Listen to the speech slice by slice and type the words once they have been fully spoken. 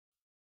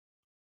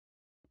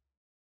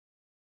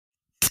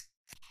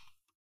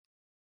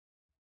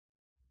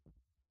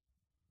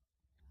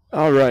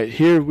All right,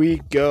 here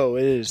we go.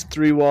 It is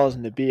Three Walls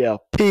in the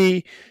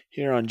BLP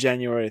here on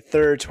January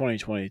 3rd,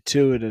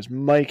 2022. It is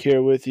Mike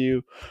here with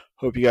you.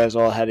 Hope you guys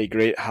all had a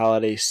great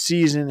holiday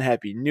season.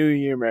 Happy New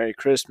Year, Merry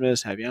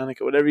Christmas, Happy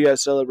Hanukkah, whatever you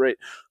guys celebrate.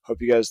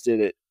 Hope you guys did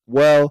it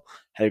well,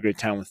 had a great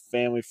time with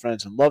family,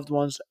 friends, and loved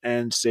ones,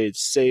 and stayed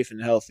safe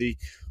and healthy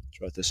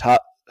throughout this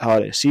hot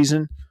holiday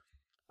season.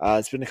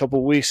 It's been a couple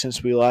of weeks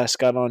since we last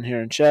got on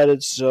here and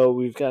chatted, so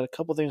we've got a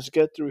couple things to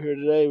get through here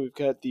today. We've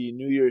got the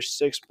New Year's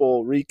Six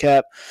Bowl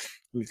recap.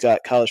 We've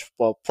got college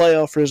football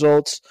playoff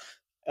results,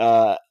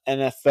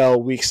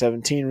 NFL Week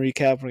 17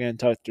 recap. We're going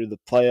to talk through the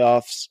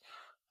playoffs,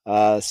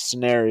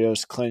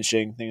 scenarios,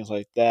 clinching, things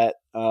like that.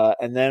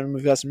 And then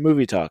we've got some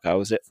movie talk. I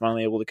was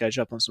finally able to catch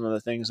up on some of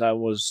the things I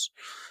was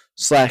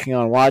slacking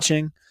on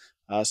watching.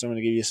 So I'm going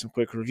to give you some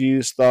quick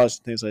reviews, thoughts,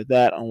 and things like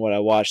that on what I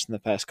watched in the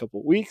past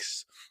couple of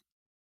weeks.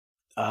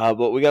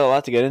 But we got a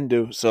lot to get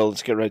into, so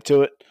let's get right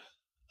to it.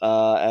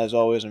 As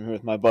always, I'm here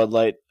with my Bud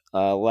Light,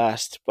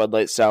 last Bud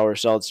Light Sour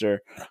Seltzer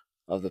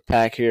of the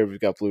pack here. We've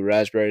got Blue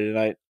Raspberry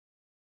tonight.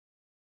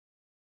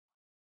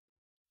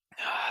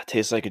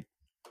 Tastes like a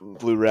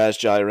Blue Raz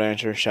Jolly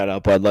Rancher. Shout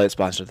out Bud Light,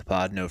 sponsor of the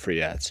pod. No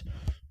free ads,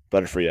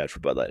 but a free ad for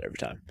Bud Light every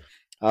time.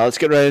 Let's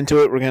get right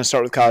into it. We're going to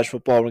start with college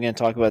football. We're going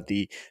to talk about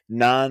the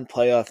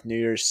non-playoff New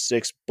Year's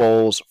Six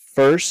bowls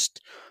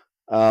first.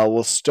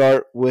 We'll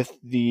start with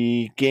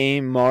the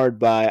game marred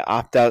by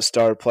opt-out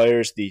star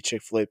players, the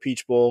Chick-fil-A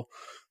Peach Bowl.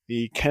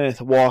 The Kenneth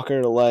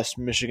Walker-less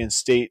Michigan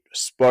State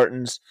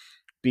Spartans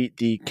beat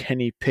the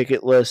Kenny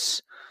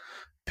Pickett-less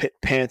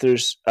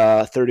Panthers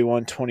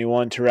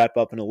 31-21 to wrap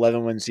up an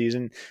 11-win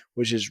season,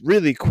 which is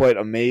really quite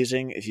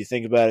amazing if you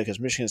think about it, because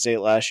Michigan State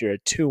last year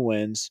had 2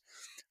 wins.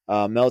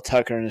 Mel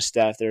Tucker and his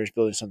staff there is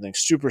building something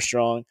super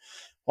strong.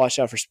 Watch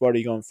out for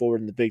Sparty going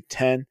forward in the Big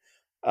Ten.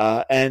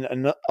 And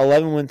an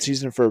 11-win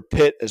season for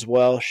Pitt as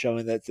well,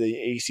 showing that the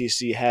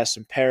ACC has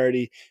some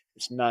parity.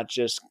 It's not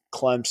just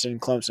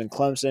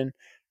Clemson.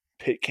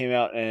 Pitt came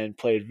out and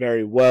played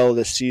very well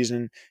this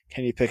season.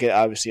 Kenny Pickett,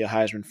 obviously a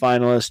Heisman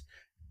finalist,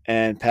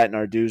 and Pat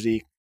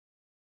Narduzzi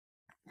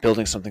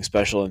building something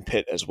special in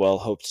Pitt as well.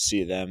 Hope to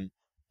see them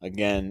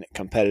again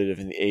competitive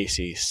in the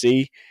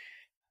ACC.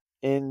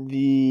 In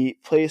the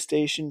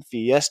PlayStation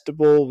Fiesta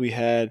Bowl, we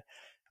had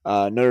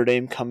Notre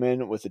Dame come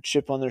in with a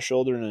chip on their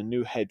shoulder and a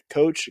new head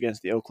coach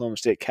against the Oklahoma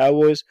State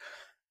Cowboys.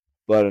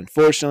 But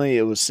unfortunately,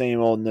 it was same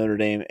old Notre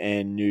Dame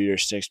and New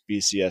Year's Six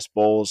BCS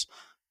Bowls.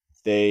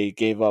 They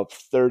gave up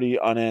 30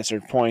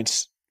 unanswered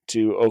points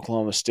to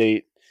Oklahoma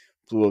State,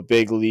 blew a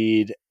big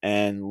lead,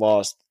 and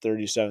lost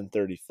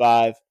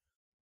 37-35.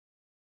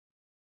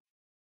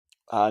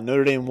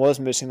 Notre Dame was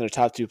missing their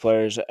top 2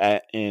 players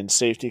in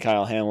safety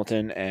Kyle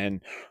Hamilton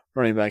and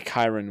running back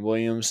Kyron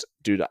Williams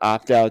due to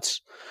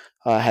opt-outs.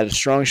 Had a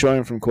strong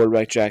showing from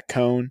quarterback Jack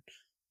Cohn.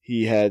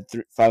 He had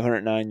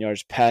 509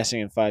 yards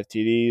passing and 5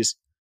 TDs.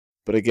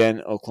 But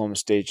again, Oklahoma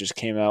State just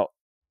came out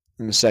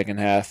in the second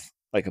half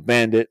like a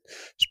bandit.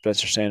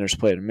 Spencer Sanders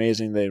played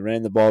amazing. They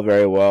ran the ball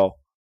very well.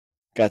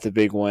 Got the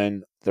big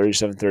win,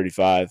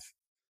 37-35.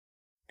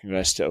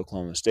 Congrats to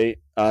Oklahoma State.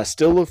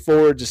 Still look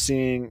forward to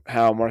seeing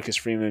how Marcus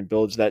Freeman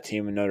builds that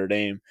team in Notre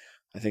Dame.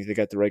 I think they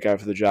got the right guy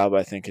for the job.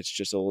 I think it's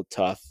just a little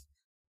tough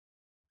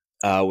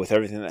with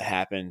everything that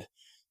happened.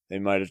 They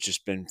might have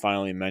just been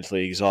finally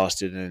mentally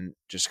exhausted and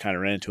just kind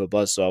of ran into a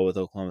buzzsaw with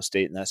Oklahoma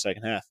State in that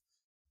second half.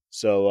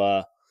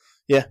 So,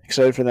 yeah,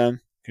 excited for them.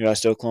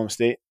 Congrats to Oklahoma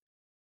State.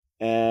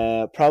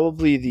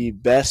 Probably the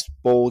best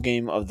bowl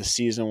game of the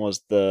season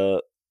was I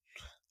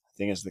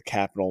think it's the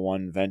Capital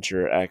One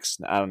Venture X.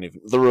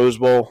 The Rose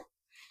Bowl,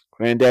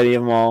 granddaddy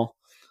of them all.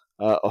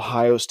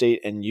 Ohio State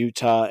and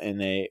Utah in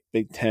a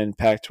Big Ten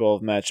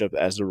Pac-12 matchup,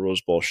 as the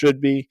Rose Bowl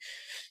should be.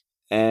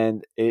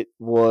 And it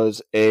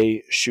was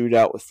a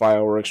shootout with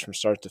fireworks from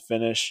start to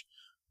finish.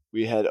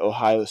 We had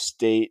Ohio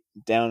State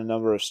down a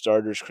number of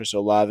starters: Chris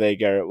Olave,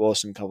 Garrett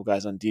Wilson, a couple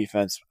guys on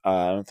defense.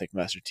 I don't think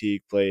Master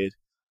Teague played.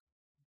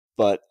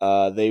 But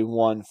they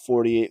won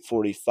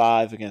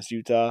 48-45 against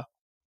Utah.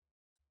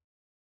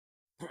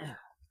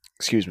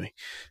 Excuse me.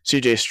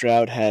 CJ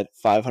Stroud had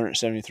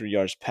 573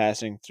 yards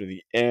passing through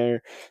the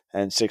air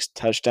and 6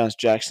 touchdowns.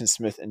 Jackson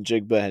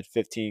Smith-Njigba had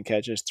 15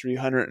 catches,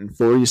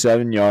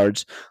 347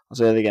 yards. I'll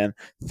say that again.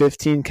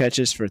 15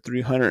 catches for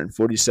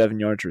 347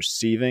 yards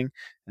receiving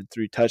and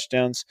 3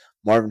 touchdowns.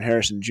 Marvin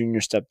Harrison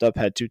Jr. stepped up,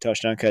 had 2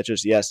 touchdown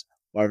catches. Yes,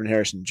 Marvin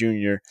Harrison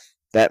Jr.,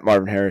 that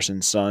Marvin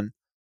Harrison's son.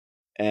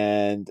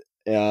 And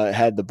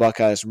had the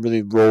Buckeyes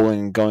really rolling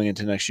and going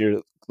into next year,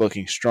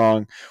 looking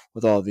strong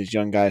with all of these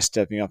young guys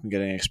stepping up and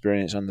getting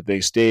experience on the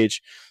big stage.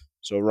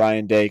 So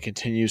Ryan Day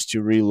continues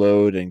to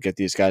reload and get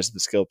these guys to the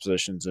skill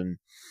positions and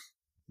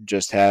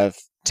just have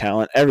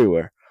talent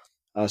everywhere.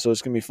 So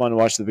it's going to be fun to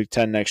watch the Big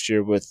Ten next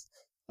year with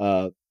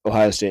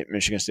Ohio State,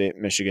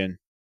 Michigan,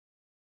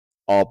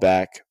 all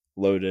back,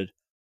 loaded.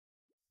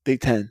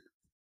 Big Ten,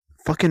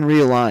 fucking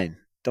realign.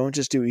 Don't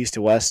just do East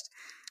to West.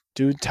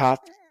 Do top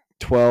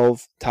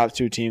 12, top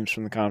 2 teams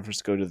from the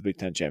conference go to the Big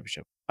Ten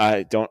championship.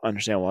 I don't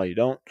understand why you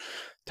don't.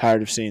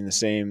 Tired of seeing the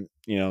same,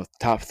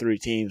 top 3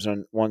 teams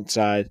on one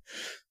side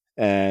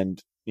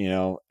and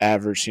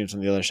average teams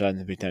on the other side in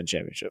the Big Ten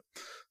championship.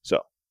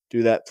 So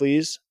do that,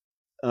 please.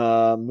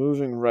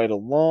 Moving right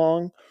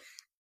along,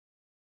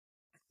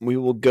 we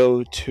will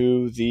go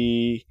to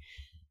the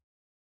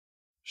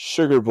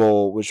Sugar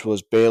Bowl, which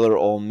was Baylor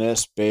Ole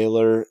Miss.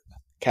 Baylor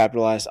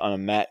capitalized on a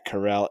Matt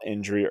Corral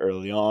injury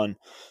early on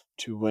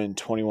to win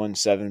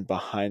 21-7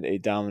 behind a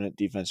dominant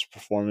defensive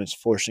performance,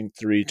 forcing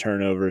 3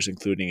 turnovers,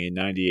 including a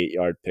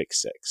 98-yard pick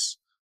six.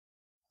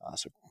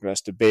 So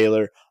congrats to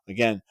Baylor.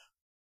 Again,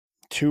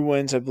 2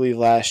 wins, I believe,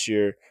 last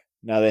year.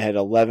 Now they had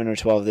 11 or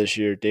 12 this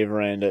year. Dave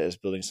Aranda is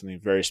building something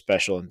very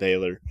special in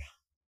Baylor.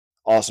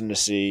 Awesome to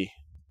see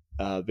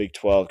Big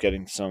 12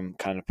 getting some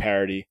kind of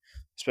parity,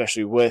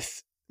 especially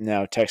with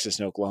now Texas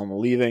and Oklahoma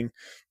leaving.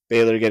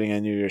 Baylor getting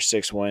a New Year's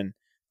 6 win.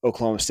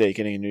 Oklahoma State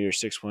getting a New Year's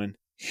 6 win.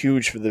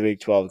 Huge for the Big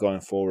 12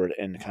 going forward,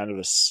 and kind of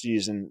a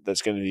season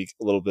that's going to be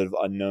a little bit of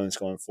unknowns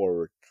going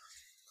forward.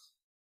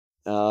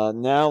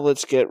 Now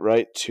let's get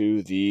right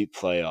to the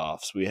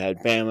playoffs. We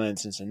had Bama and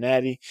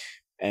Cincinnati,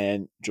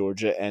 and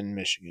Georgia and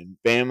Michigan.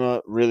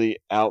 Bama really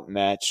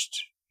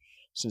outmatched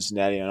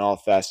Cincinnati on all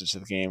facets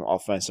of the game,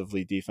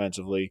 offensively,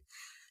 defensively,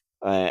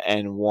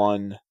 and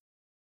won.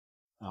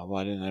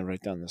 Why didn't I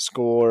write down the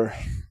score?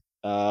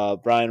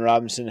 Brian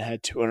Robinson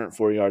had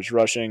 204 yards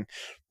rushing.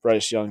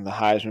 Bryce Young, the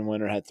Heisman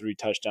winner, had 3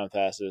 touchdown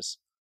passes.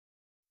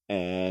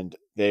 And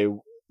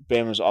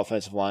Bama's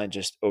offensive line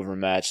just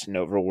overmatched and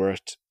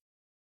overworked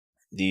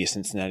the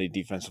Cincinnati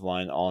defensive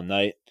line all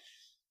night.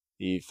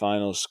 The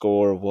final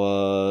score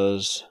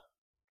was...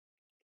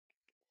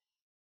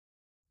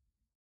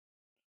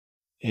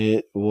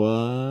 It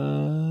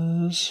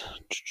was...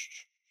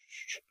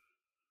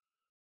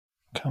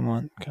 Come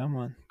on.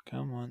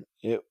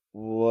 It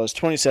was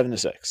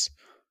 27-6,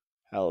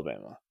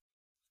 Alabama.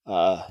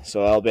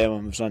 So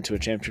Alabama moves on to a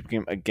championship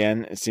game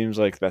again. It seems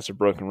like that's a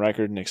broken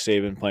record. Nick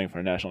Saban playing for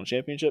a national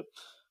championship.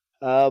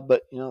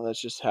 But,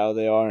 that's just how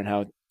they are and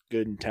how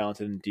good and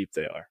talented and deep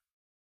they are.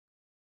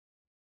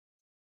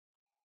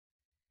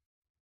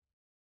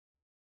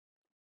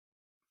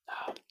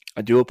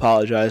 I do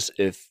apologize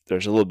if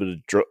there's a little bit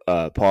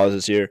of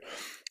pauses here.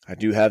 I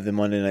do have the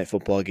Monday Night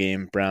Football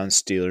game,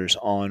 Browns-Steelers,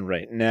 on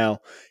right now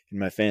in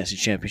my fantasy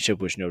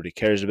championship, which nobody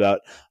cares about.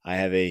 I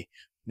have a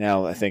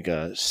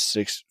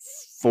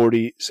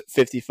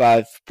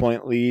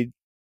 55-point lead,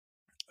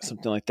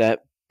 something like that.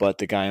 But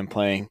the guy I'm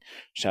playing,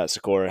 shout out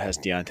Sikora, has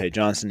Deontay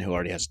Johnson, who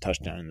already has a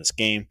touchdown in this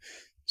game.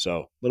 So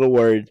a little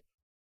worried,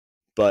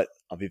 but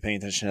I'll be paying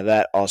attention to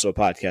that. Also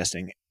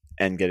podcasting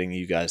and getting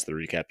you guys the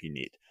recap you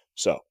need.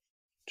 So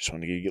just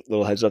want to give you a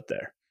little heads up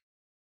there.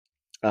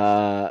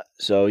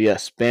 So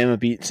yes, Bama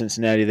beat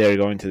Cincinnati there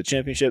going to the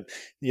championship.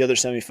 The other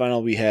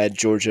semifinal, we had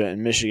Georgia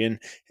and Michigan,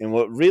 and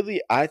what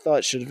really I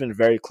thought should have been a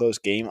very close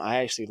game. I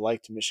actually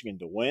liked Michigan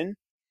to win.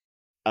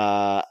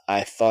 I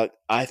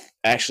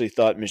actually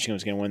thought Michigan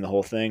was going to win the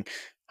whole thing.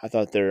 I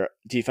thought their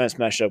defense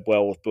matched up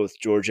well with both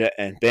Georgia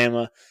and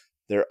Bama.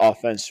 Their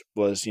offense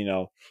was,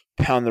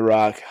 pound the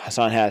rock.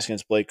 Hassan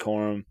Haskins, Blake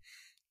Corum,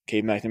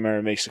 Cade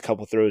McNamara makes a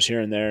couple throws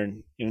here and there,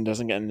 and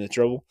doesn't get into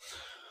trouble.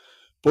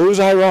 But was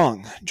I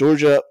wrong?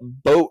 Georgia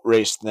boat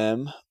raced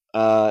them.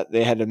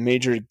 They had a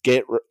major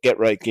get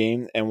right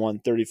game and won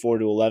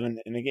 34-11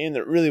 in a game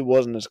that really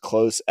wasn't as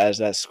close as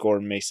that score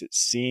makes it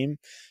seem.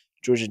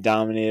 Georgia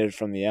dominated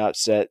from the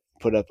outset,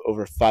 put up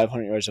over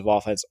 500 yards of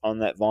offense on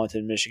that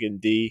vaunted Michigan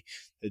D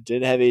that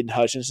did have Aiden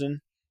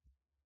Hutchinson.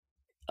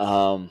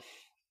 So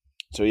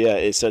yeah,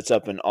 it sets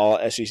up an all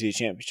SEC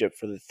championship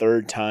for the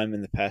 3rd time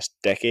in the past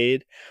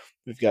decade.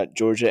 We've got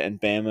Georgia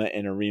and Bama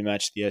in a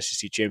rematch of the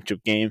SEC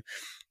championship game,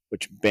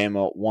 which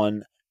Bama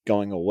won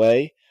going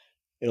away.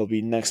 It'll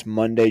be next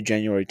Monday,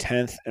 January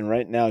 10th, and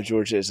right now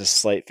Georgia is a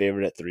slight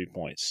favorite at 3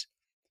 points.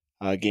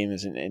 Game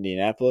is in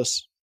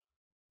Indianapolis.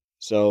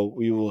 So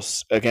we will,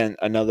 again,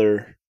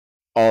 another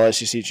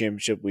all-SEC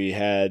championship. We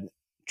had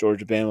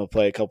Georgia-Bama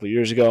play a couple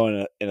years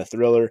ago in a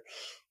thriller.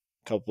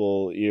 A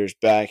couple years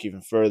back,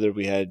 even further,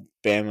 we had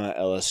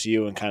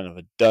Bama-LSU in kind of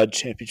a dud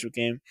championship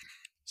game.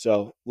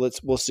 So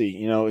we'll see.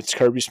 It's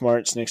Kirby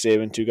Smart, it's Nick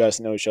Saban, 2 guys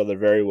that know each other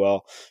very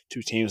well,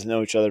 2 teams that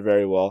know each other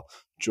very well.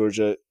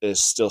 Georgia is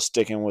still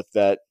sticking with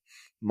that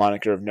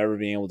moniker of never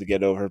being able to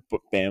get over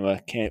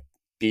Bama. Can't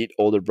beat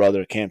older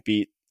brother, can't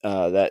beat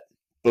that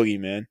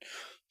boogeyman.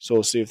 So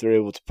we'll see if they're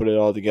able to put it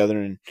all together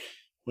and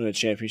win a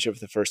championship for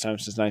the first time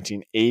since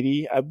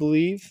 1980, I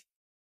believe.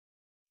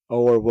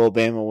 Or will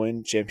Bama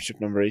win championship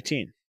number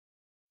 18?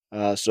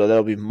 So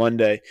that'll be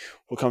Monday.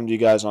 We'll come to you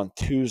guys on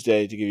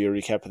Tuesday to give you a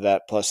recap of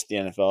that, plus the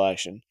NFL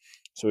action.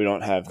 So we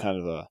don't have kind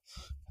of a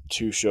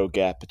 2-show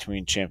gap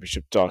between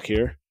championship talk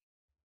here.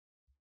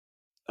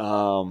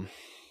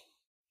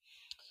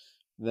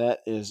 That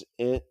is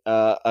it.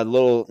 A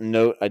little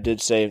note, I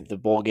did say the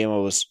bowl game I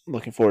was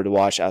looking forward to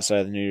watch outside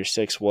of the New Year's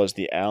 6 was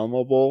the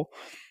Alamo Bowl,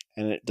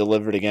 and it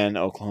delivered again.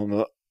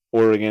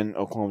 Oregon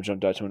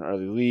jumped out to an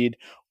early lead.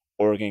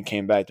 Oregon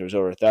came back. There was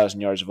over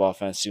 1,000 yards of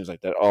offense. Seems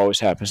like that always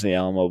happens in the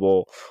Alamo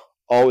Bowl.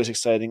 Always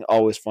exciting,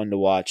 always fun to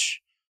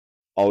watch.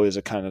 Always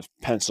a kind of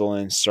pencil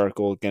in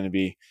circle, going to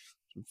be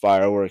some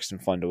fireworks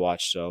and fun to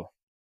watch. So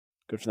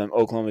Good for them.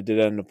 Oklahoma did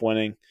end up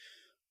winning.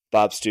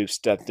 Bob Stoops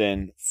stepped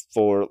in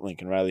for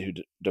Lincoln Riley, who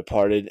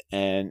departed,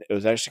 and it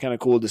was actually kind of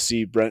cool to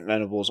see Brent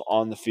Venables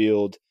on the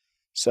field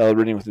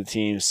celebrating with the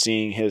team,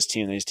 seeing his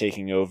team that he's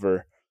taking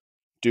over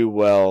do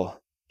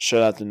well,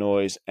 shut out the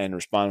noise, and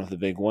respond with a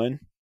big win.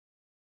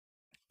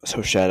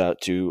 So shout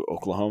out to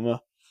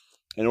Oklahoma.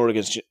 And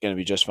Oregon's going to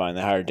be just fine.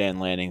 They hired Dan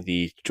Lanning,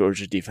 the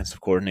Georgia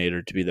defensive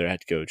coordinator, to be their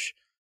head coach.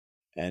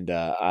 And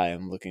I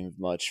am looking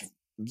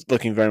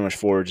very much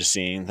forward to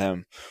seeing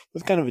them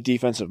with kind of a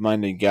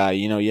defensive-minded guy.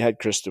 You know, you had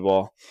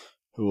Cristobal,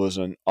 who was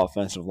an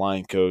offensive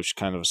line coach,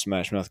 kind of a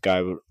smash-mouth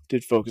guy, but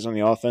did focus on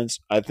the offense.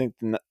 I think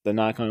the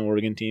knock on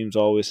Oregon teams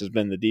always has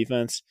been the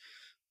defense,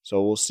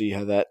 so we'll see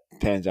how that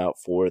pans out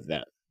for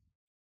them.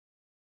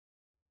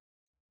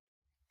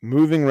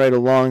 Moving right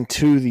along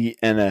to the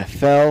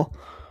NFL,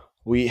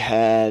 we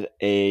had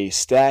a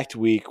stacked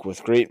week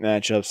with great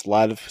matchups, a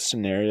lot of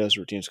scenarios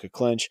where teams could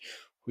clinch.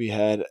 We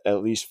had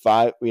at least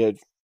five. We had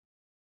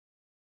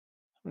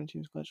how many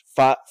teams clinch?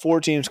 Four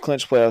teams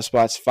clinched playoff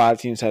spots.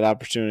 5 teams had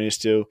opportunities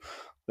to.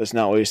 Let's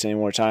not waste any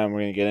more time.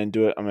 We're going to get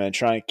into it. I'm going to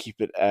try and keep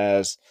it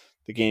as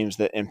the games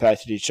that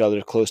impacted each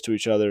other, close to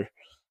each other,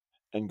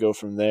 and go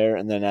from there.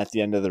 And then at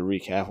the end of the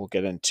recap, we'll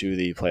get into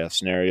the playoff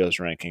scenarios,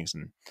 rankings,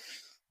 and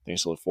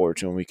things to look forward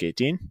to in Week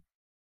 18.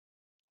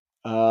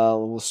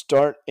 We'll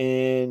start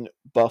in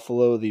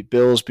Buffalo. The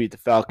Bills beat the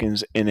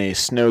Falcons in a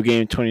snow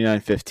game,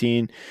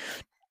 29-15.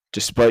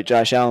 Despite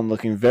Josh Allen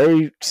looking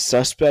very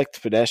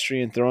suspect,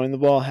 pedestrian throwing the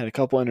ball, had a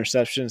couple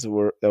interceptions that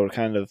were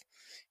kind of,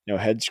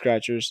 head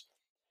scratchers.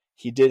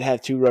 He did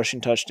have 2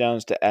 rushing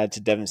touchdowns to add to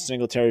Devin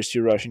Singletary's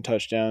 2 rushing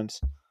touchdowns.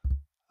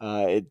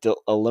 It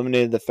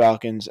eliminated the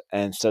Falcons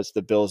and sets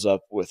the Bills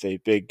up with a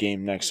big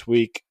game next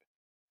week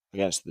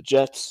against the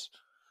Jets.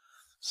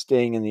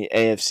 Staying in the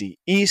AFC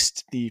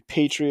East, the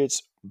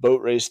Patriots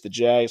boat raced the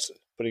Jags,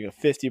 putting a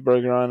 50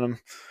 burger on them,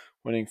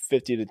 winning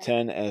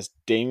 50-10 as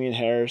Damian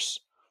Harris,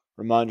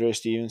 Ramondre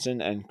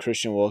Stevenson, and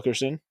Christian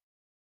Wilkerson.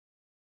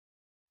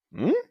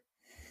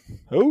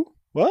 Who?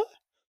 What?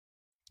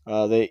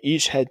 They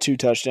each had 2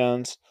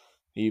 touchdowns.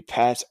 The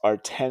Pats are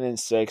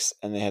 10-6,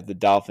 and they have the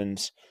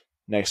Dolphins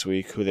next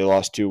week, who they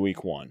lost to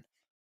week 1.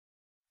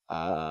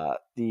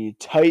 The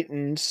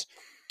Titans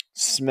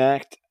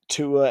smacked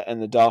Tua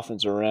and the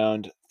Dolphins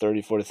around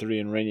 34-3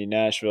 in rainy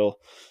Nashville.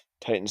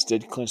 Titans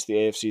did clinch the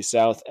AFC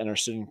South and are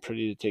sitting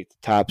pretty to take the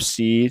top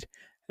seed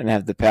and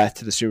have the path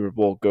to the Super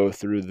Bowl go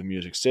through the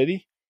Music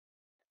City.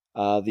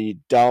 The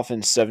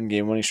Dolphins'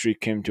 7-game winning streak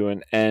came to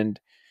an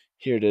end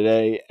here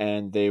today,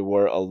 and they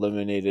were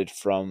eliminated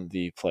from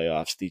the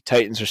playoffs. The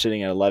Titans are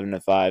sitting at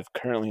 11-5,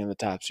 currently in the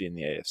top seed in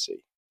the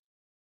AFC.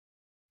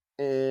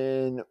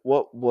 In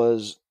what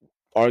was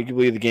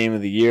arguably the game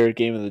of the year,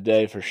 game of the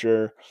day for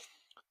sure,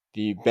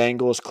 the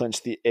Bengals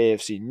clinched the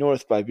AFC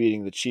North by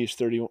beating the Chiefs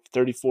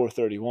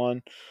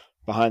 34-31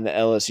 behind the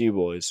LSU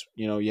boys.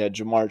 You had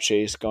Jamar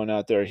Chase going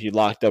out there. He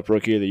locked up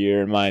Rookie of the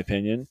Year, in my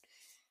opinion,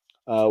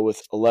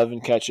 with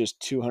 11 catches,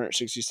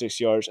 266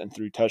 yards, and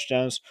 3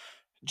 touchdowns.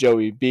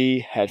 Joey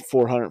B had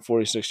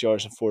 446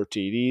 yards and 4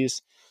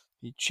 TDs.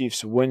 The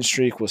Chiefs' win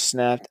streak was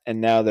snapped,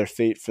 and now their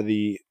fate for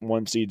the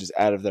 1 seed is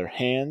out of their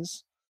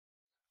hands.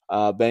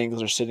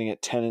 Bengals are sitting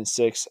at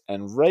 10-6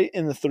 and right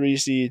in the 3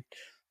 seed.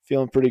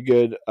 Feeling pretty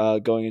good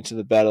going into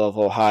the Battle of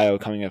Ohio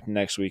coming up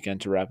next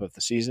weekend to wrap up the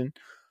season.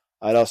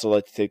 I'd also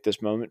like to take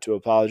this moment to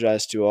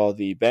apologize to all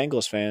the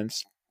Bengals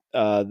fans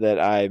that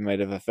I might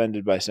have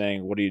offended by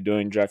saying, "What are you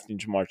doing drafting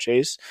Jamar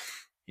Chase?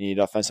 You need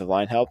offensive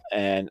line help."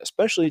 And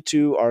especially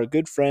to our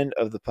good friend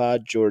of the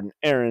pod, Jordan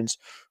Aarons,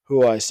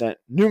 who I sent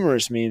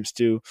numerous memes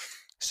to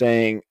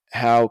saying,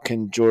 how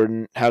can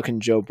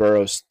Joe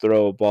Burrow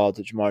throw a ball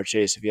to Jamar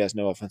Chase if he has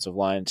no offensive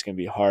line? It's going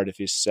to be hard if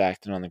he's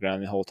sacked and on the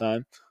ground the whole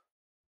time.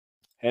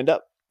 Hand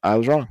up. I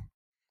was wrong.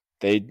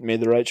 They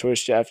made the right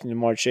choice drafting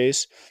Jamar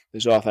Chase.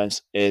 This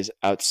offense is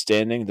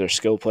outstanding. Their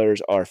skill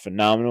players are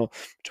phenomenal.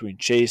 Between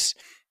Chase,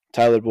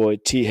 Tyler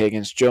Boyd, T.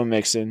 Higgins, Joe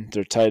Mixon,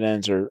 their tight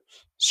ends are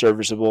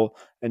serviceable.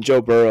 And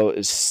Joe Burrow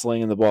is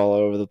slinging the ball all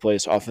over the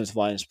place. Offensive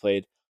line has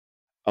played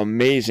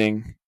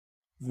amazing,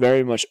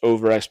 very much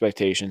over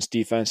expectations.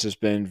 Defense has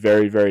been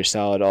very, very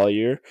solid all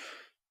year.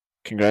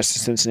 Congrats to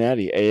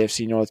Cincinnati,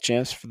 AFC North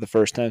champs for the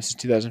first time since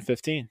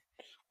 2015.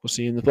 We'll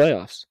see you in the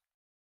playoffs.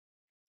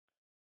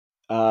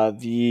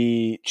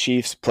 The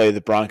Chiefs play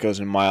the Broncos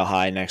in Mile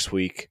High next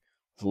week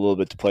with a little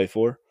bit to play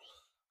for.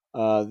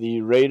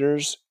 The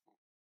Raiders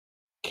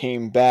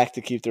came back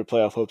to keep their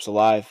playoff hopes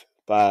alive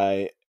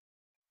by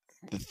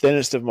the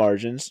thinnest of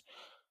margins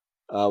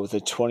with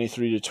a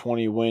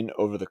 23-20 win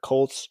over the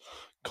Colts.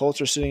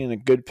 Colts are sitting in a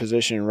good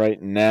position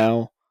right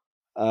now.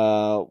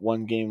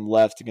 1 game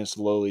left against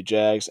the lowly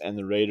Jags, and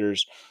the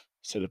Raiders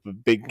set up a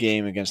big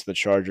game against the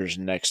Chargers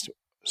next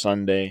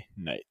Sunday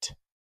night.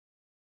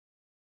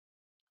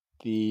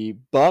 The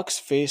Bucs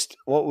faced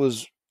what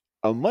was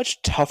a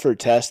much tougher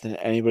test than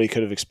anybody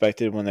could have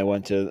expected when they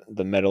went to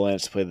the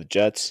Meadowlands to play the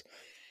Jets.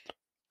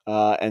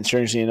 And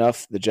strangely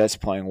enough, the Jets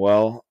playing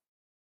well,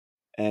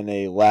 and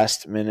a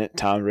last-minute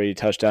Tom Brady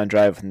touchdown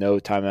drive with no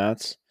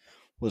timeouts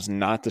was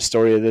not the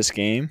story of this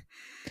game.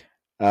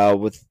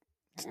 With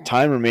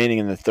time remaining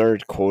in the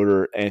third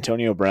quarter,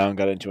 Antonio Brown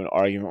got into an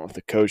argument with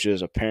the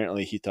coaches.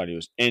 Apparently, he thought he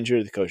was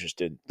injured. The coaches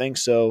didn't think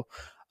so.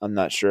 I'm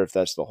not sure if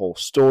that's the whole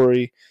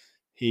story.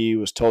 He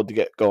was told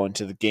to go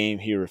into the game.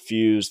 He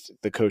refused.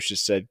 The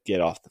coaches said,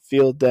 "Get off the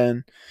field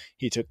then."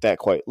 He took that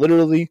quite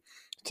literally,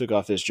 took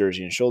off his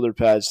jersey and shoulder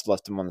pads,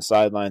 left him on the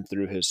sideline,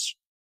 threw his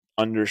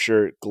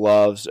undershirt,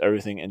 gloves,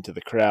 everything into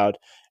the crowd,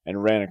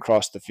 and ran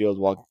across the field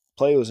while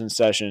play was in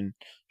session,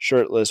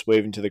 shirtless,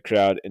 waving to the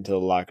crowd into the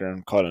locker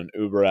room, caught an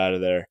Uber out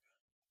of there.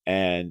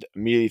 And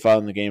immediately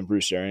following the game,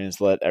 Bruce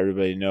Arians let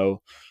everybody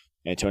know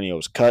Antonio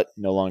was cut,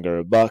 no longer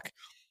a Buck.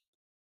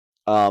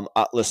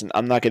 Listen,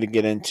 I'm not going to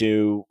get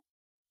into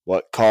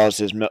what caused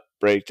his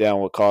breakdown,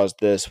 what caused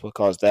this, what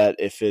caused that.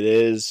 If it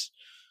is,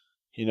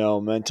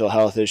 mental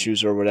health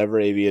issues or whatever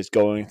AB is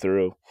going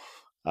through,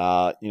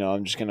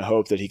 I'm just going to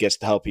hope that he gets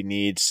the help he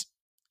needs.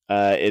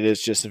 It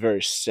is just a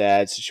very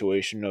sad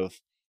situation of,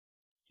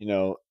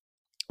 a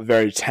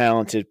very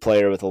talented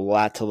player with a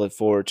lot to look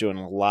forward to and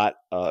a lot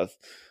of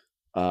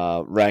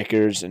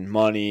records and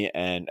money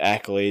and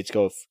accolades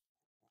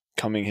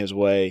coming his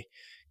way,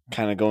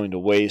 kind of going to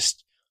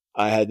waste.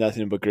 I had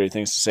nothing but great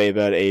things to say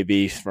about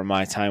AB from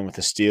my time with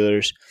the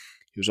Steelers.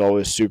 He was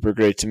always super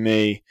great to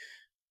me.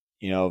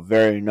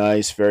 Very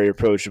nice, very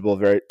approachable,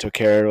 took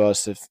care of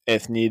us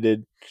if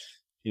needed.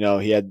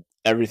 He had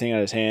everything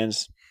at his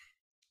hands.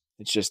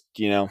 It's just,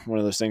 one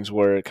of those things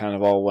where it kind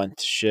of all went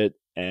to shit.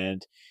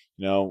 And,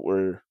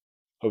 we're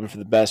hoping for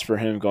the best for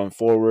him going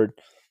forward.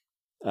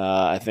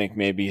 I think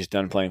maybe he's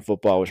done playing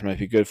football, which might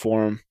be good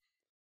for him.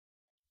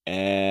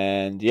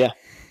 And, yeah,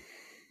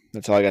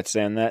 that's all I got to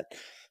say on that.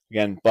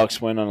 Again, Bucks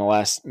win on a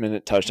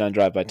last-minute touchdown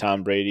drive by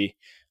Tom Brady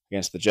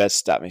against the Jets.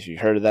 Stop me if you've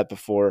heard of that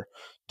before.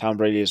 Tom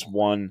Brady has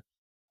won,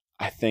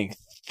 I think,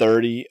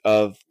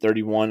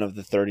 31 of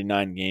the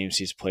 39 games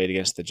he's played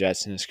against the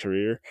Jets in his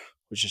career,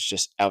 which is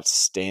just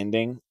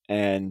outstanding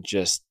and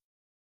just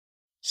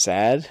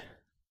sad.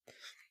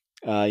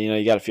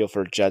 You got to feel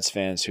for Jets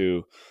fans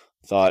who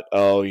thought,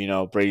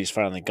 Brady's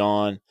finally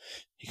gone.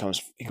 He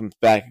comes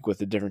back with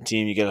a different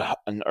team. You get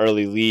an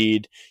early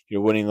lead.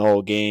 You're winning the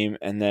whole game,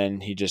 and then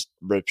he just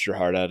rips your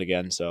heart out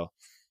again. So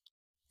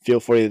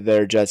feel for you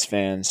there, Jets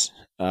fans.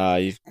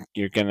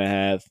 You're going to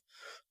have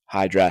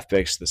high draft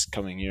picks this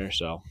coming year,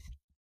 so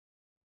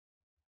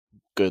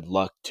good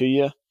luck to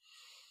you.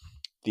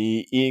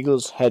 The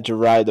Eagles had to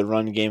ride the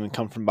run game and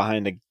come from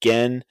behind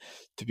again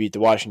to beat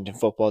the Washington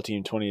football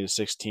team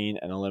 20-16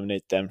 and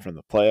eliminate them from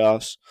the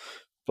playoffs.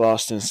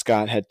 Boston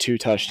Scott had 2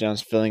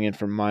 touchdowns, filling in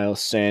for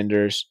Miles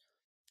Sanders,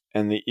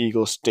 and the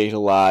Eagles stayed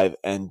alive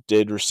and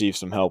did receive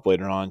some help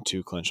later on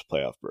to clinch a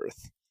playoff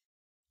berth.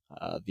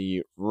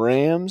 The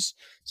Rams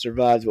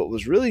survived what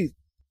was really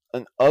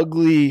an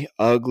ugly,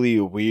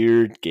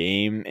 weird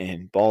game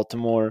in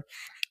Baltimore.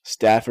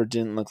 Stafford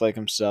didn't look like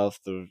himself.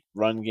 The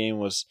run game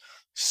was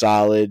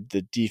solid.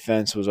 The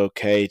defense was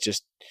okay. It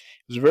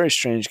was a very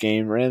strange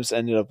game. Rams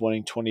ended up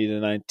winning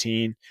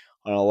 20-19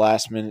 on a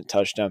last-minute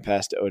touchdown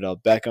pass to Odell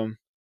Beckham.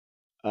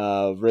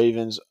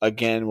 Ravens,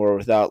 again, were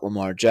without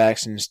Lamar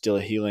Jackson, still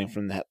healing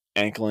from that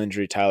ankle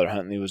injury. Tyler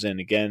Huntley was in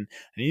again,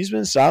 and he's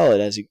been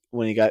solid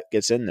when he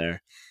gets in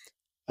there.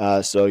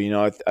 So,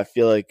 I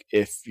feel like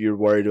if you're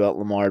worried about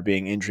Lamar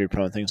being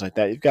injury-prone, things like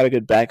that, you've got a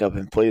good backup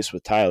in place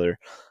with Tyler.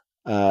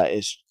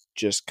 It's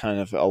just kind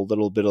of a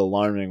little bit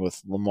alarming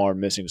with Lamar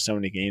missing so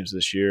many games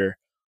this year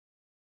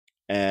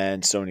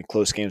and so many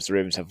close games the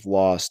Ravens have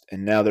lost,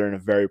 and now they're in a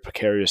very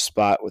precarious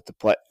spot with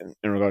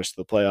in regards to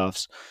the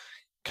playoffs,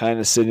 kind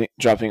of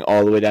dropping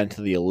all the way down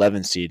to the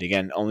 11th seed.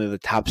 Again, only the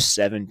top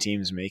 7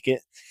 teams make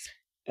it,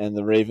 and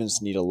the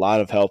Ravens need a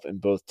lot of help in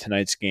both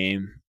tonight's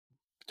game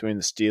between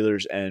the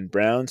Steelers and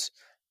Browns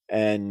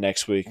and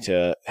next week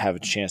to have a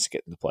chance to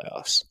get in the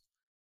playoffs.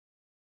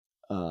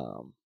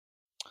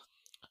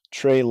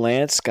 Trey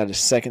Lance got his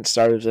second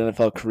start of his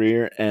NFL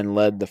career and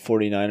led the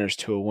 49ers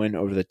to a win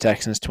over the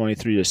Texans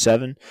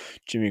 23-7.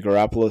 Jimmy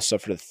Garoppolo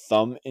suffered a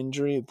thumb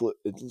injury.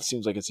 It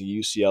seems like it's a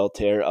UCL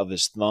tear of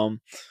his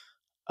thumb.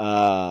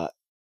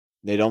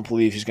 They don't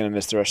believe he's going to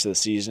miss the rest of the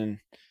season.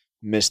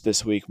 Missed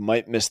this week,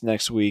 might miss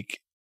next week,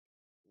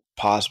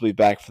 possibly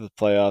back for the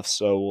playoffs.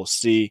 So we'll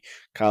see.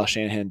 Kyle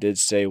Shanahan did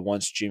say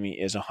once Jimmy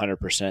is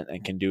 100%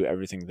 and can do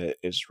everything that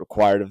is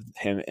required of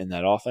him in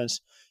that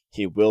offense,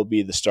 he will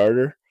be the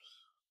starter.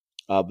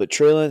 But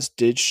Trey Lance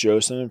did show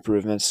some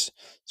improvements,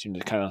 seemed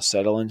to kind of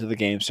settle into the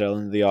game, settle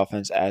into the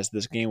offense as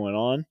this game went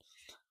on.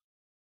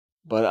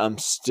 But I'm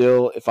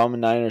still, if I'm a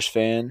Niners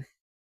fan,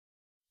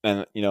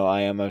 and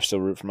I'm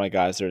still root for my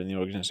guys that are in the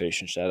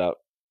organization. Shout out,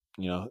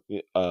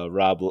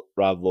 Rob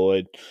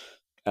Lloyd,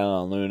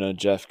 Alan Luna,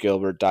 Jeff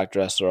Gilbert, Doc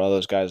Dressler, all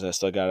those guys that I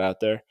still got out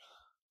there.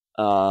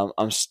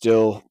 I'm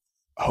still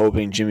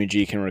hoping Jimmy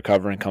G can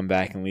recover and come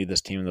back and lead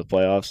this team in the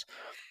playoffs,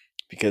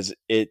 because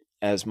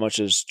as much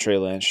as Trey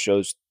Lance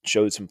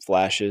showed some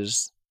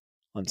flashes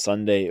on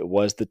Sunday, it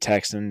was the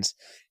Texans.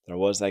 There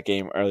was that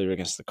game earlier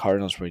against the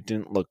Cardinals where he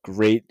didn't look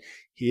great.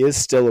 He is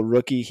still a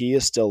rookie. He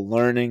is still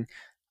learning.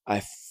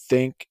 I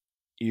think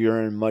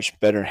you're in much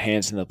better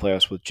hands in the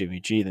playoffs with Jimmy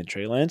G than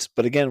Trey Lance.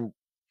 But again,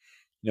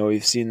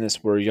 we've seen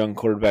this where young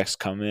quarterbacks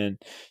come in,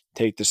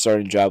 take the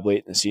starting job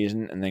late in the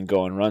season, and then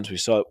go on runs. We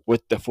saw it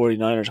with the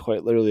 49ers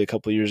quite literally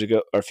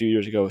a few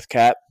years ago with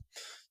Cap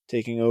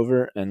taking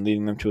over and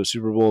leading them to a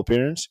Super Bowl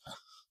appearance.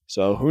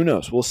 So who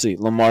knows? We'll see.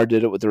 Lamar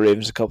did it with the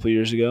Ravens a couple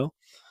years ago.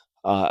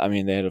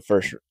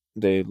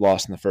 They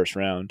lost in the first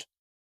round,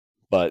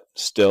 but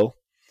still,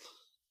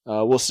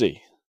 we'll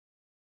see.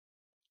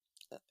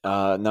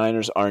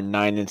 Niners are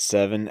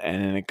 9-7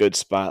 and in a good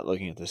spot,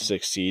 looking at the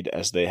 6th seed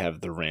as they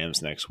have the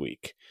Rams next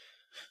week.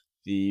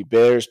 The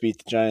Bears beat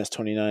the Giants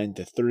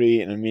 29-3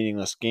 in a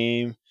meaningless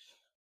game.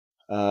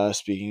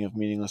 Speaking of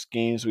meaningless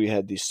games, we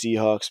had the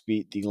Seahawks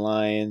beat the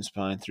Lions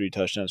behind 3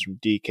 touchdowns from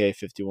DK,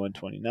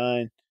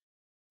 51-29.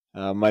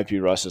 Might be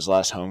Russ's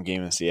last home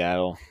game in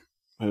Seattle.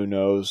 Who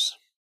knows?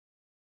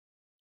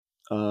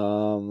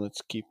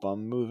 Let's keep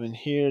on moving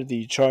here.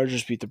 The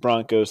Chargers beat the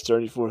Broncos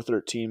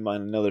 34-13 by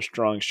another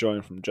strong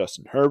showing from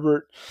Justin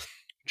Herbert.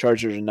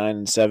 Chargers are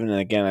 9-7, and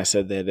again, I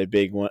said they had a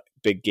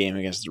big game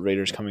against the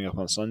Raiders coming up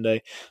on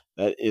Sunday.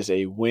 That is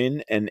a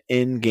win and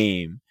in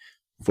game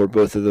for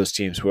both of those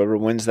teams. Whoever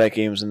wins that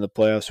game is in the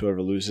playoffs.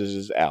 Whoever loses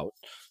is out.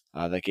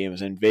 That game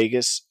is in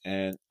Vegas,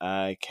 and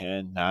I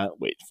cannot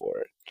wait for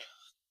it.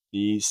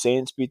 The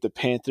Saints beat the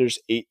Panthers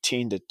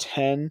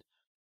 18-10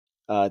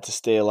 to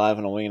stay alive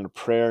on a wing and a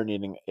prayer,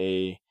 needing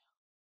a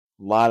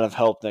lot of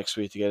help next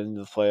week to get into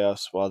the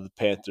playoffs, while the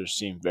Panthers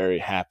seem very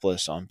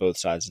hapless on both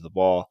sides of the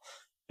ball,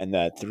 and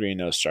that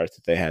 3-0 start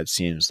that they had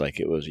seems like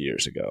it was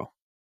years ago.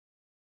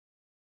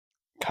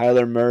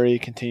 Kyler Murray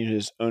continued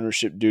his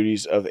ownership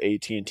duties of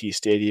AT&T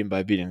Stadium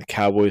by beating the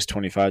Cowboys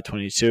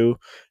 25-22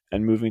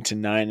 and moving to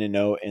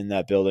 9-0 in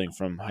that building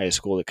from high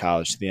school to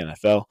college to the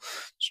NFL.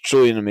 It's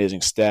truly an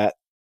amazing stat.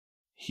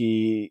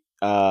 He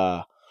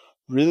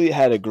really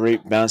had a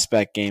great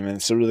bounce-back game,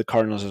 and so did the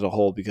Cardinals as a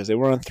whole, because they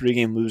were on a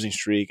 3-game losing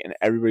streak, and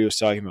everybody was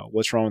talking about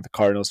what's wrong with the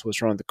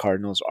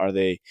Cardinals, Are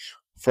they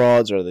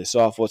frauds? Are they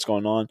soft? What's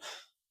going on?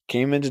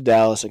 Came into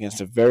Dallas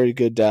against a very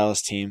good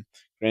Dallas team.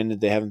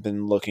 Granted, they haven't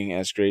been looking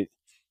as great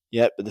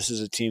yet, but this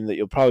is a team that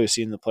you'll probably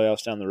see in the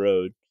playoffs down the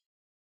road.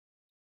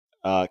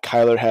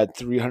 Kyler had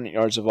 300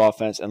 yards of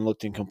offense and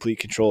looked in complete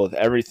control of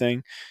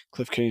everything.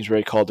 Cliff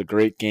Kingsbury called a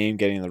great game,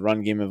 getting the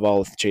run game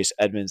involved with Chase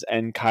Edmonds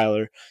and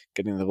Kyler,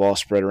 getting the ball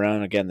spread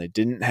around. Again, they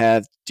didn't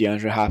have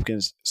DeAndre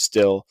Hopkins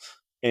still.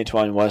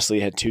 Antoine Wesley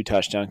had 2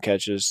 touchdown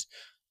catches.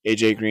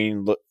 A.J.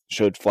 Green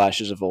showed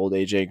flashes of old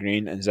A.J.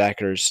 Green, and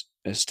Zach Ertz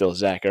is still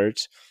Zach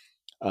Ertz.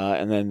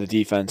 And then the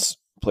defense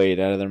played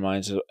out of their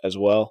minds as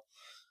well.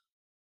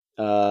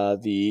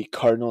 The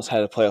Cardinals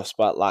had a playoff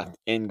spot locked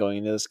in going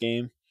into this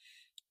game.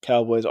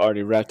 Cowboys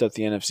already wrapped up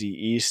the NFC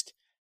East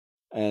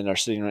and are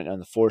sitting right now in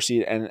the 4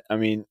 seed. And, I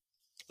mean,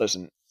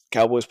 listen,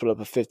 Cowboys put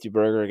up a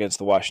 50-burger against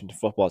the Washington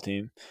football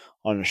team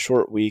on a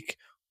short week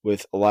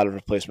with a lot of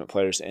replacement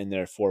players in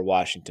there for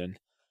Washington.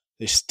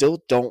 They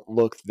still don't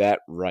look that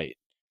right.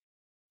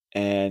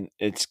 And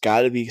it's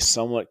got to be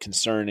somewhat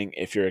concerning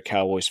if you're a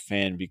Cowboys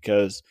fan,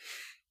 because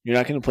you're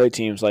not going to play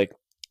teams like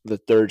the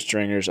third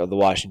stringers of the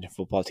Washington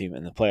football team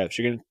in the playoffs.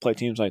 You're going to play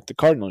teams like the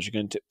Cardinals.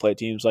 You're going to play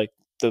teams like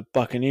the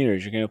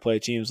Buccaneers. You're going to play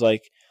teams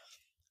like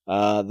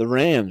the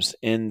Rams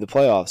in the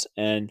playoffs.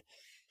 And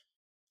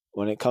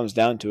when it comes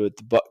down to it,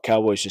 the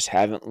Cowboys just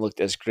haven't looked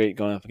as great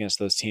going up against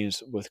those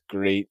teams with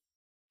great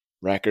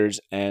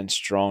records and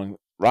strong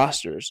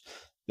rosters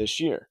this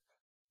year.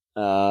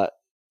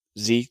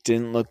 Zeke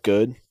didn't look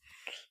good.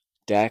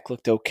 Dak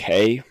looked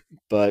okay,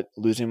 but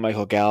losing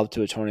Michael Gallup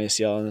to a torn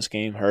ACL in this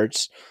game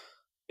hurts.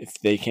 If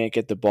they can't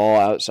get the ball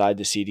outside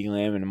to CeeDee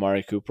Lamb and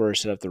Amari Cooper or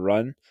set up the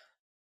run,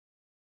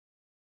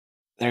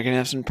 they're going to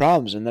have some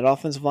problems. And that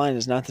offensive line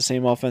is not the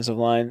same offensive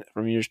line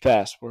from years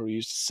past where we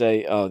used to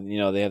say,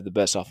 they have the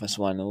best offensive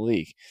line in the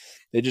league.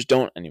 They just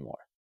don't anymore.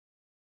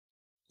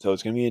 So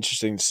it's going to be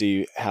interesting to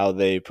see how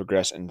they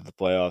progress into the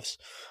playoffs.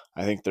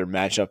 I think their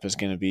matchup is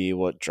going to be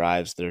what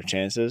drives their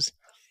chances.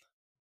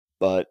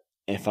 But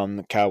if I'm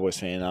the Cowboys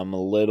fan, I'm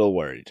a little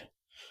worried.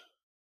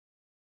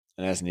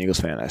 And as an Eagles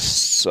fan, I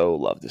so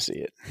love to see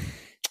it.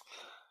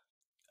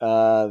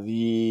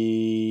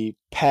 The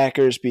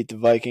Packers beat the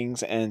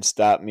Vikings, and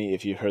stop me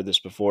if you've heard this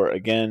before.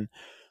 Again,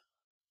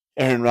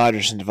 Aaron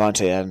Rodgers and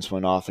Davante Adams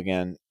went off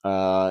again.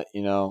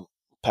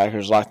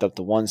 Packers locked up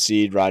the 1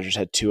 seed. Rodgers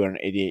had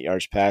 288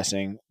 yards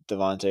passing.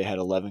 Davante had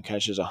 11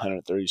 catches,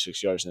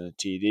 136 yards, and a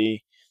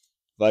TD.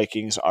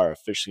 Vikings are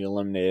officially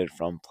eliminated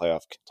from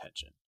playoff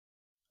contention.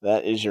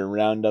 That is your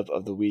roundup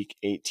of the Week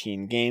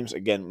 18 games.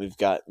 Again, we've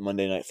got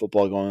Monday Night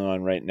Football going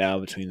on right now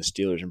between the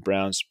Steelers and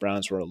Browns.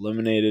 Browns were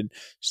eliminated.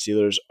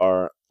 Steelers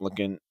are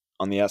looking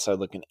on the outside,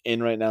 looking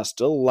in right now.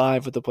 Still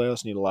alive with the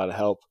playoffs, need a lot of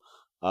help.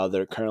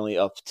 They're currently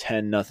up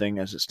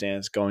 10-0 as it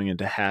stands going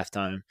into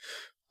halftime.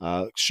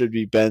 Should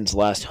be Ben's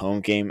last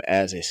home game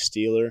as a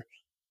Steeler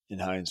in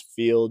Heinz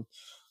Field.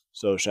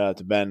 So shout out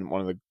to Ben,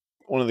 one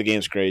of the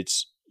game's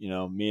greats.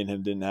 Me and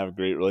him didn't have a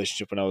great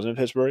relationship when I was in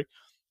Pittsburgh,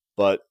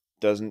 but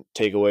doesn't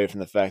take away from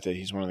the fact that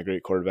he's one of the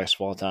great quarterbacks of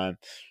all time.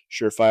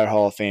 Surefire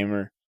Hall of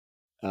Famer.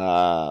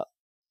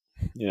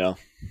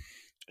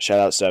 shout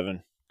out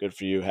 7. Good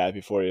for you.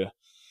 Happy for you.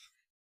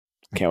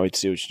 Can't wait to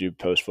see what you do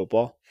post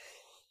football.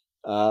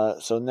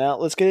 So now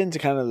let's get into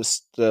kind of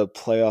the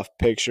playoff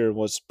picture,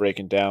 what's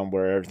breaking down,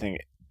 where everything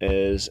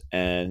is,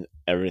 and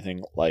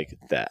everything like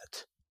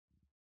that.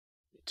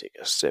 Take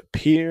a sip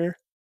here.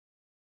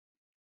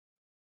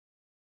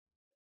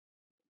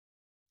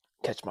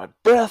 Catch my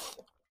breath.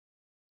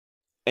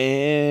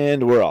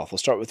 And we're off. We'll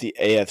start with the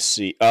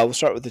AFC. We'll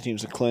start with the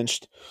teams that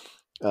clinched.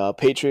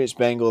 Patriots,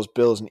 Bengals,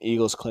 Bills, and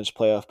Eagles clinched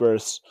playoff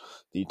berths.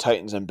 The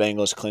Titans and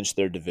Bengals clinched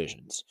their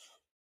divisions.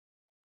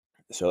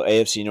 So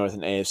AFC North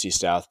and AFC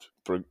South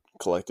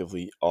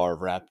collectively are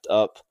wrapped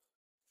up.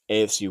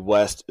 AFC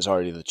West is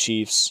already the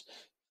Chiefs.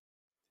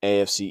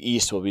 AFC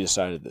East will be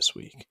decided this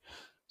week.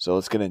 So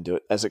let's get into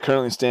it. As it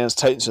currently stands,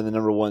 Titans are the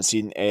number 1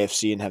 seed in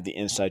AFC and have the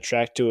inside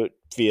track to it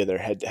via their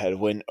head-to-head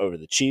win over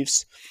the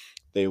Chiefs.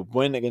 They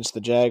win against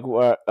the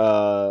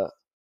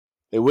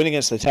They win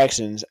against the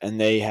Texans, and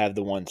they have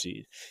the 1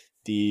 seed.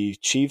 The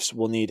Chiefs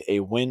will need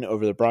a win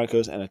over the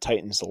Broncos and a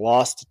Titans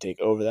loss to take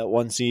over that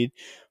 1 seed,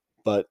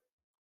 but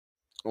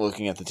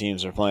looking at the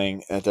teams they're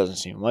playing, that doesn't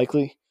seem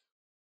likely.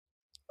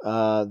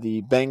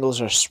 The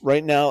Bengals are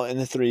right now in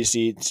the 3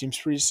 seed. It seems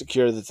pretty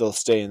secure that they'll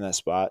stay in that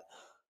spot.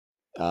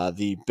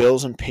 The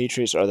Bills and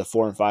Patriots are the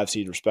 4 and 5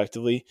 seed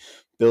respectively.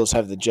 Bills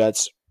have the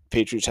Jets.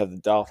 Patriots have the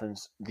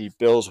Dolphins. The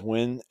Bills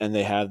win and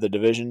they have the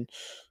division.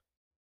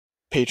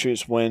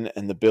 Patriots win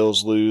and the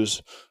Bills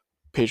lose.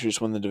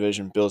 Patriots win the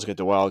division. Bills get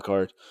the wild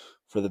card.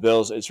 For the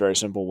Bills, it's very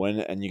simple. Win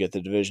and you get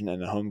the division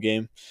and a home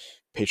game.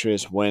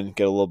 Patriots win,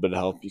 get a little bit of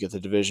help. You get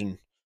the division.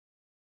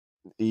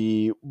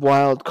 The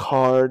wild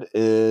card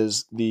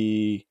is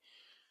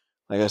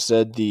like I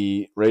said,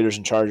 the Raiders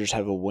and Chargers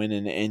have a win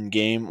and end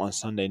game on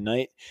Sunday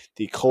night.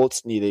 The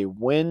Colts need a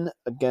win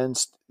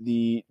against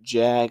the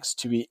Jags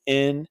to be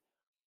in.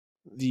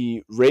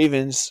 The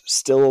Ravens,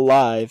 still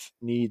alive,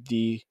 need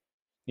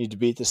to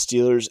beat the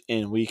Steelers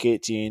in Week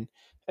 18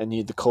 and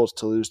need the Colts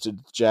to lose to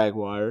the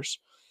Jaguars.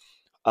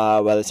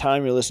 By the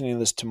time you're listening to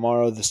this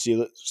tomorrow, the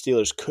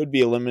Steelers could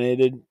be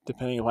eliminated,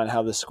 depending upon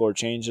how the score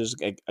changes.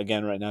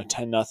 Again, right now,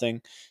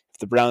 10-0. If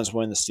the Browns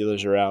win, the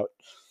Steelers are out.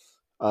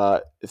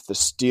 If the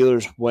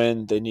Steelers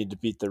win, they need to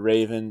beat the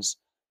Ravens,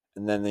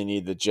 and then they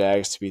need the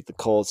Jags to beat the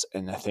Colts,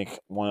 and I think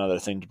one other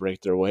thing to break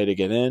their way to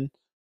get in.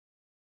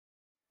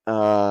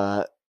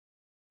 And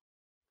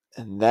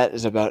that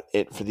is about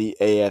it for the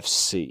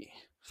AFC.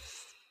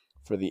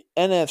 For the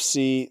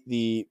NFC,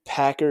 the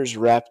Packers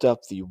wrapped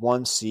up the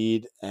 1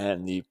 seed,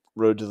 and the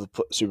road to the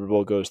Super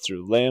Bowl goes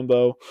through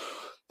Lambeau.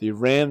 The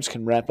Rams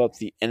can wrap up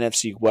the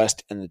NFC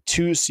West and the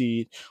 2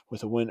 seed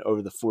with a win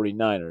over the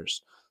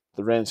 49ers.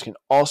 The Rams can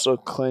also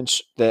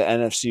clinch the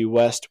NFC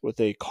West with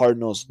a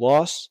Cardinals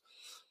loss.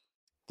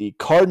 The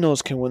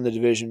Cardinals can win the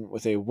division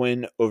with a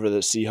win over the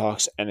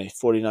Seahawks and a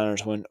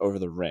 49ers win over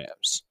the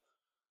Rams.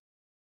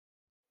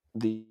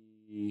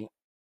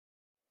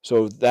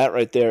 So that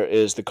right there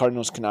is the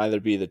Cardinals can either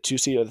be the 2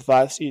 seed or the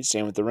 5 seed.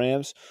 Same with the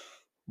Rams.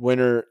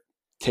 Winner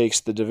takes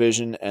the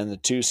division and the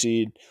 2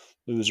 seed.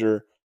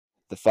 Loser,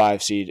 the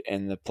 5 seed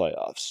in the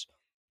playoffs.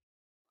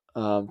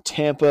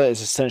 Tampa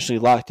is essentially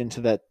locked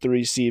into that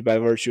 3 seed by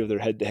virtue of their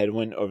head-to-head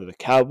win over the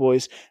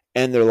Cowboys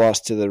and their loss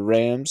to the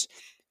Rams.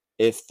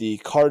 If the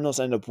Cardinals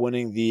end up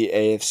winning the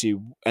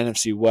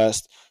NFC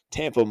West,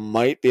 Tampa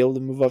might be able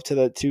to move up to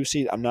that 2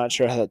 seed. I'm not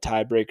sure how that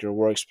tiebreaker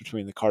works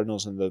between the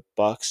Cardinals and the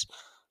Bucs.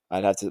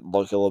 I'd have to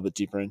look a little bit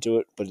deeper into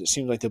it, but it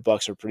seems like the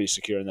Bucs are pretty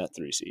secure in that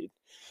 3 seed.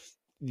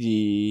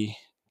 The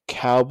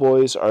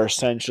Cowboys are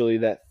essentially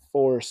that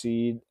 4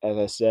 seed, as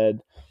I said,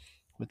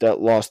 with that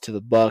loss to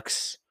the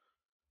Bucs.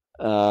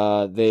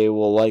 They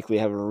will likely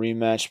have a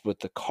rematch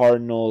with the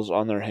Cardinals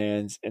on their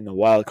hands in the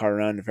wild card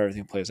round if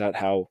everything plays out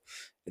how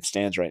it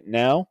stands right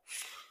now.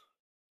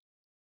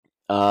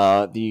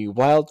 The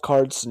wild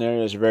card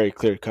scenario is very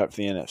clear cut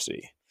for the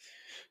NFC.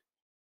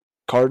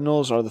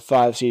 Cardinals are the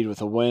 5 seed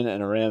with a win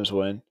and a Rams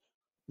win.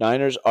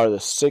 Niners are the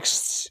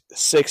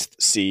sixth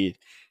seed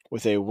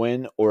with a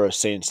win or a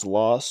Saints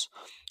loss.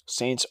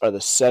 Saints are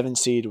the 7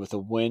 seed with a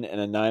win and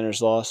a Niners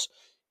loss.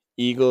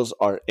 Eagles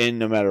are in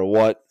no matter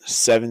what.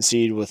 7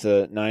 seed with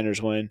a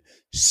Niners win.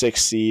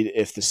 6 seed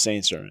if the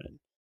Saints are in.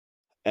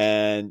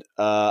 And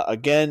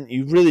again,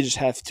 you really just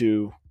have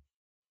to...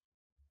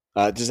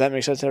 does that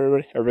make sense to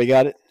everybody? Everybody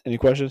got it? Any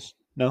questions?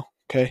 No?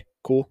 Okay,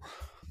 cool.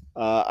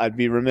 I'd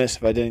be remiss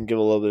if I didn't give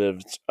a little bit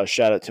of a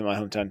shout out to my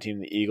hometown team,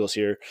 the Eagles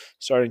here,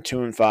 starting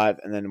 2-5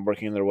 and then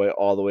working their way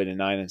all the way to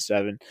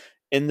 9-7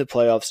 in the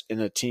playoffs in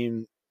a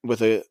team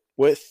with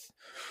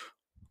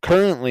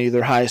currently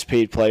their highest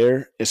paid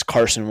player is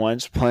Carson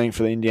Wentz playing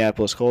for the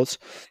Indianapolis Colts.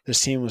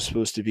 This team was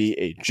supposed to be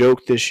a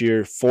joke this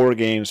year, 4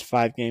 games,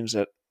 5 games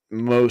at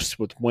most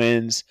with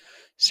wins.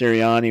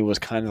 Sirianni was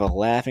kind of a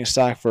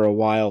laughingstock for a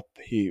while.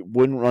 He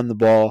wouldn't run the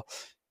ball.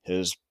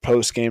 His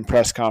post-game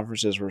press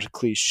conferences were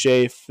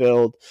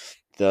cliche-filled.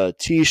 The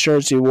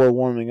T-shirts he wore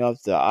warming up,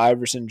 the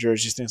Iverson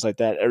jerseys, things like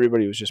that,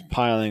 everybody was just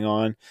piling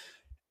on.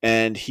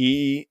 And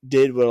he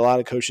did what a lot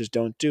of coaches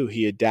don't do.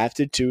 He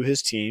adapted to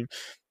his team.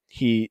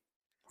 He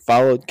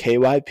followed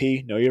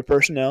KYP, know your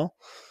personnel,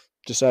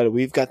 decided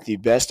we've got the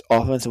best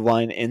offensive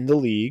line in the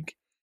league,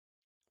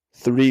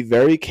 3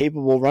 very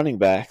capable running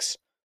backs,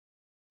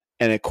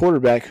 and a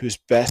quarterback who's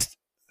best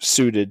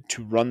suited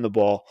to run the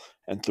ball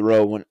and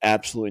throw when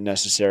absolutely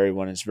necessary,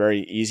 when it's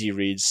very easy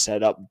reads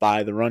set up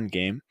by the run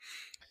game,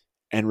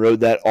 and rode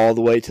that all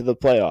the way to the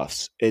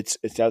playoffs. It's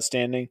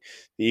outstanding.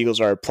 The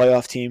Eagles are a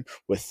playoff team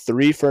with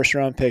 3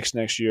 first-round picks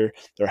next year,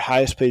 their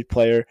highest-paid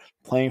player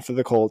playing for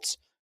the Colts,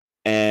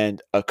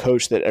 and a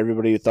coach that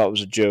everybody thought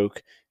was a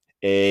joke,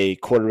 a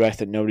quarterback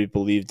that nobody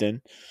believed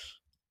in.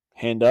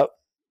 Hand up,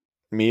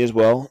 me as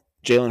well.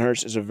 Jalen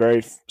Hurts is a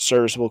very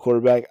serviceable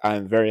quarterback.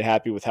 I'm very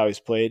happy with how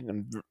he's played.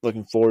 I'm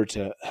looking forward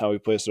to how he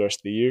plays the rest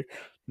of the year.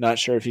 Not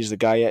sure if he's the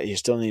guy yet. He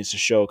still needs to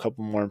show a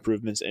couple more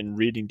improvements in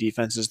reading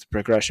defenses, the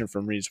progression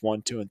from reads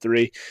 1, 2, and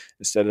 3,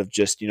 instead of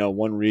just,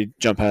 one read,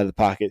 jump out of the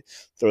pocket,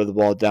 throw the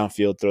ball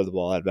downfield, throw the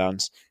ball out of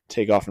bounds,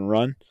 take off and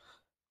run.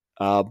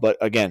 But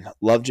again,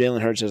 love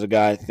Jalen Hurts as a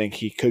guy. I think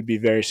he could be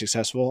very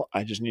successful.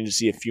 I just need to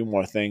see a few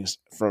more things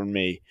from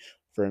me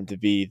for him to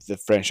be the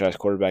franchise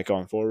quarterback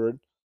going forward.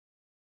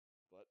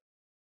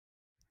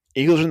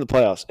 Eagles are in the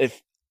playoffs.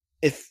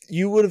 If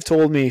you would have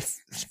told me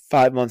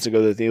 5 months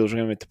ago that the Eagles were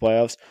going to make the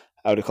playoffs,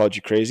 I would have called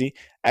you crazy.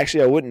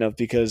 Actually, I wouldn't have,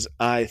 because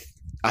I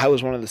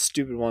was one of the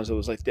stupid ones that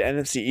was like, the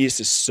NFC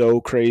East is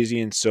so crazy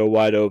and so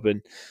wide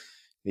open.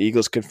 The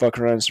Eagles could fuck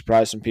around and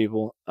surprise some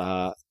people.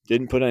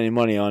 Didn't put any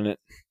money on it,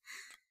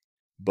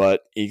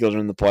 but Eagles are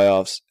in the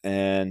playoffs,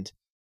 and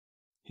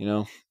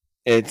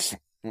it's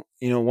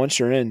once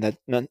you're in,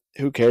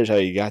 who cares how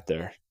you got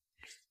there?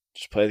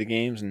 Just play the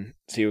games and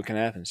see what can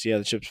happen. See how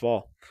the chips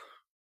fall.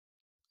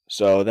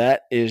 So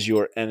that is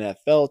your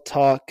NFL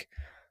talk.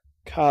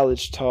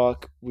 College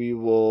talk.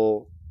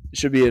 It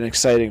should be an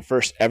exciting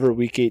first ever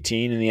Week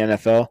 18 in the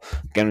NFL.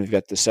 Again, we've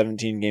got the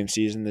 17-game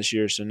season this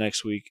year, so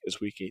next week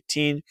is Week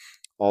 18.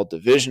 All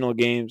divisional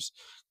games,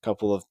 a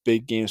couple of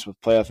big games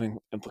with playoff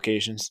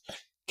implications.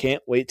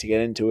 Can't wait to get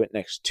into it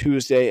next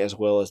Tuesday, as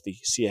well as the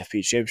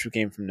CFP Championship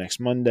game from next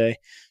Monday,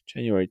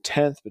 January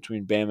 10th,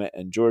 between Bama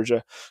and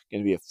Georgia.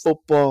 Going to be a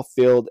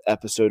football-filled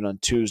episode on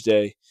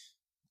Tuesday.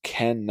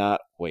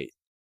 Cannot wait.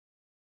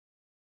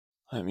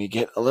 Let me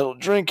get a little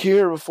drink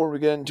here before we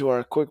get into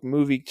our quick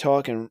movie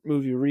talk and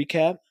movie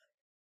recap.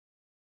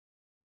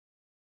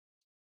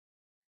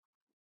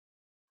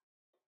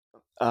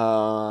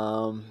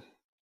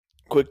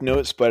 Quick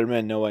note,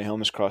 Spider-Man No Way Home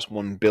has crossed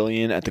 $1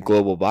 billion at the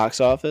global box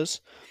office.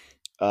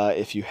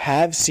 If you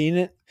have seen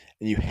it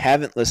and you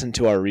haven't listened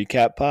to our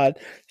recap pod,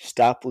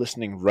 stop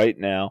listening right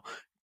now.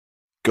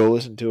 Go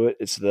listen to it.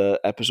 It's the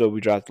episode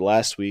we dropped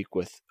last week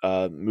with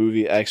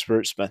movie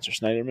expert Spencer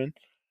Snyderman.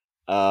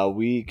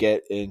 We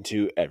get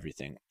into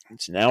everything.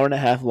 It's an hour and a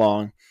half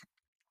long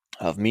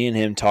of me and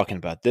him talking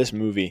about this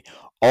movie,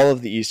 all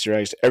of the Easter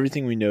eggs,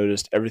 everything we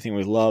noticed, everything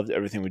we loved,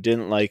 everything we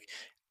didn't like,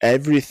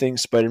 everything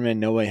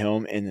Spider-Man No Way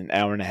Home in an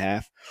hour and a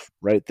half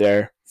right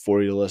there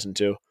for you to listen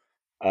to.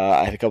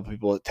 I had a couple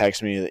people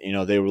text me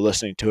that, they were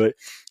listening to it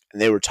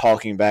and they were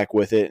talking back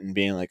with it and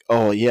being like,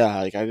 oh, yeah,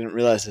 I didn't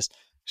realize this.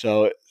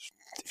 So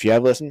if you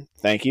have listened,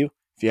 thank you.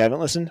 If you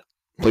haven't listened,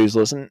 please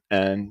listen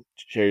and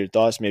share your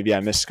thoughts. Maybe I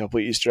missed a couple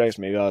of Easter eggs.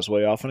 Maybe I was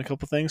way off on a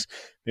couple of things.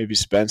 Maybe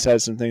Spence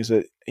had some things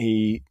that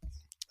he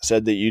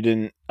said that you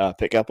didn't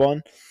pick up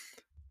on.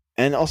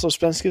 And also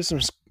Spence gives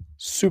some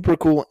super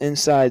cool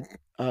inside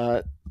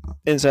the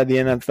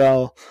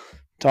NFL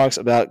talks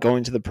about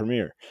going to the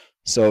premiere.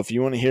 So if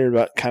you want to hear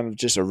about kind of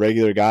just a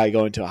regular guy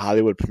going to a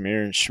Hollywood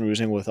premiere and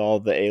schmoozing with all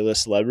the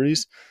A-list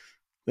celebrities,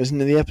 listen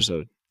to the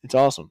episode. It's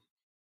awesome.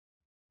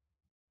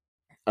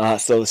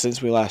 So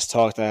since we last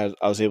talked, I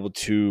was able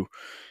to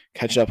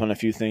catch up on a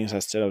few things I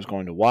said I was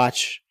going to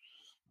watch.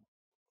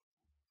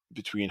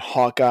 Between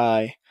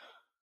Hawkeye,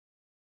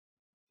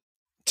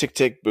 Tick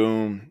Tick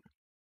Boom,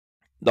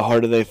 The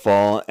Harder They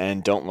Fall,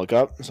 and Don't Look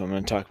Up. So I'm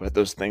going to talk about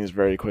those things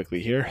very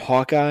quickly here.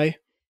 Hawkeye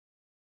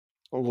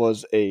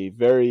was a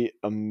very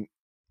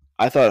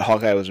I thought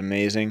Hawkeye was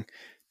amazing.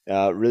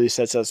 Really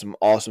sets up some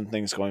awesome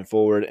things going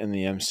forward in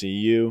the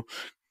MCU.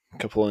 A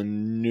couple of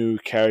new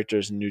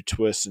characters and new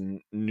twists and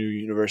new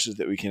universes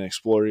that we can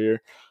explore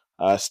here.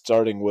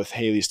 Starting with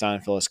Haley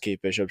Steinfeld as Kate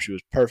Bishop. She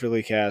was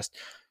perfectly cast.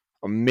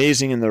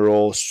 Amazing in the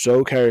role.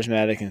 So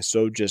charismatic and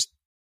so just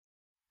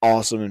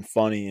awesome and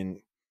funny and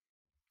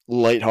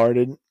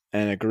lighthearted.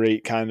 And a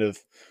great kind of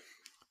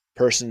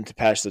person to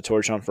pass the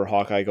torch on for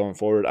Hawkeye going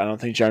forward. I don't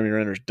think Jeremy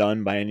Renner's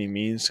done by any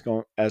means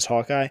as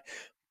Hawkeye,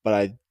 but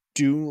I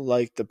do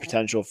like the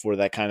potential for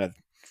that kind of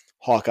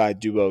Hawkeye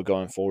duo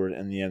going forward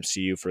in the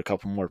MCU for a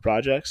couple more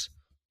projects.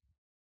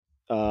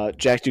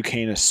 Jack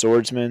Duquesne as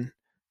Swordsman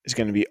is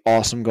going to be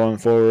awesome going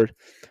forward.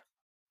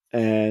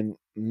 And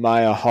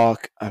Maya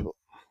Hawke,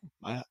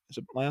 is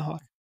it Maya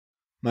Hawke?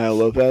 Maya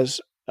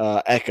Lopez,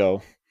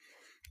 Echo,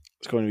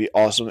 is going to be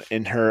awesome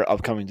in her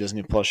upcoming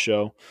Disney Plus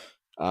show.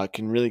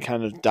 Can really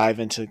kind of dive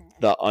into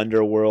the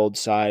underworld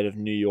side of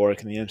New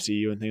York and the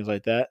MCU and things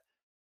like that.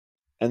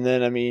 And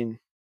then,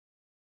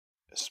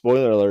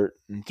 spoiler alert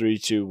in 3,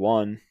 2,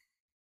 1,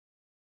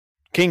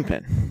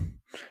 Kingpin.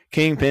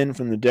 Kingpin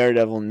from the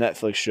Daredevil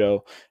Netflix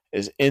show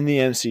is in the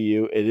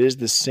MCU. It is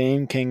the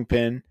same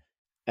Kingpin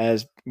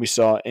as we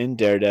saw in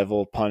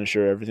Daredevil,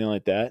 Punisher, everything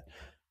like that.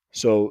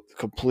 So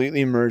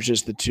completely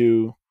merges the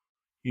two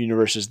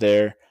universes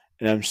there.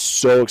 And I'm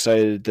so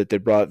excited that they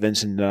brought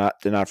Vincent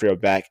D'Onofrio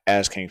back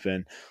as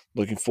Kingpin.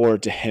 Looking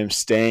forward to him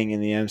staying in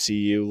the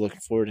MCU.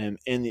 Looking forward to him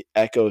in the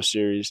Echo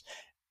series.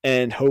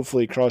 And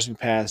hopefully crossing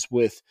paths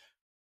with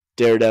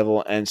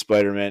Daredevil and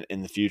Spider-Man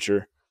in the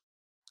future.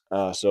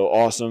 So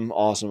awesome,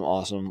 awesome,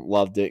 awesome.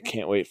 Loved it.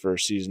 Can't wait for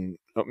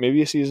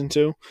maybe a season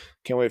 2.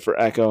 Can't wait for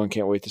Echo and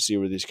can't wait to see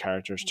where these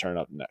characters turn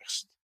up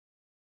next.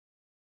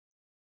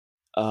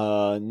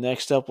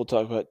 Next up, we'll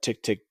talk about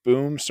Tick, Tick,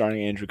 Boom,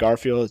 starring Andrew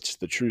Garfield. It's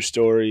the true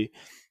story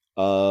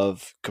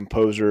of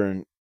composer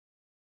and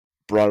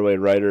Broadway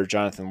writer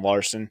Jonathan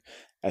Larson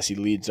as he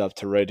leads up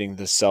to writing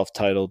the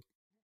self-titled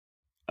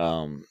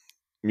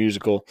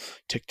musical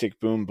Tick, Tick,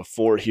 Boom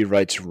before he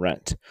writes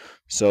Rent.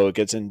 So it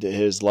gets into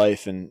his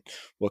life and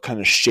what kind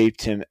of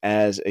shaped him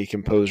as a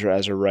composer,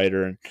 as a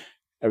writer, and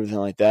everything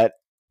like that.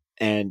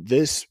 And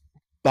this,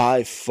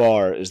 by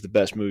far, is the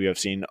best movie I've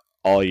seen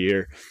all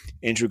year.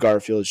 Andrew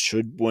Garfield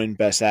should win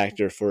Best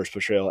Actor for his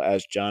portrayal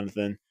as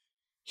Jonathan.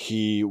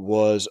 He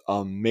was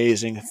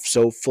amazing,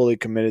 so fully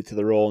committed to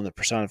the role and the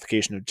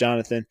personification of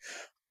Jonathan.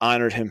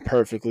 Honored him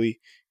perfectly.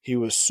 He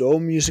was so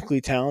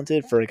musically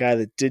talented for a guy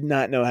that did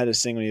not know how to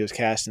sing when he was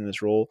cast in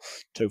this role.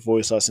 Took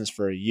voice lessons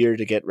for a year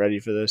to get ready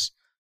for this.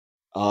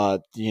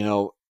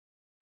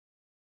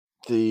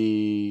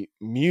 The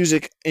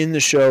music in the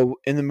show,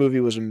 in the movie,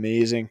 was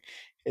amazing.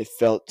 It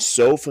felt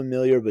so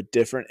familiar but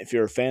different. If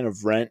you're a fan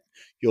of Rent,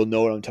 you'll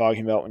know what I'm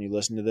talking about when you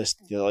listen to this.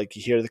 You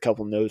hear the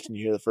couple notes and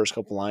you hear the first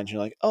couple lines, and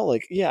you're like, oh,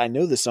 yeah, I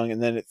know this song.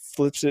 And then it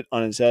flips it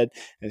on its head,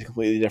 and it's a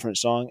completely different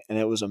song. And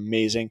it was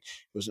amazing.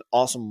 It was an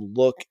awesome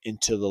look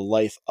into the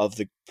life of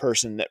the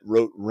person that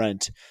wrote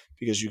Rent,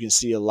 because you can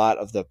see a lot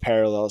of the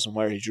parallels and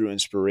where he drew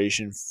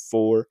inspiration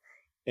for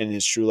in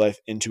his true life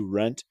into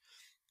Rent.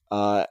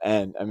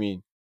 And I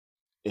mean,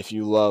 if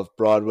you love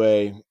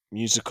Broadway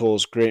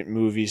musicals, great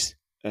movies,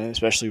 and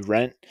especially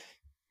Rent,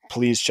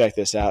 please check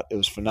this out. It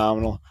was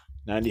phenomenal.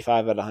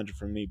 95 out of 100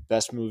 from me.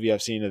 Best movie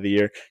I've seen of the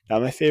year.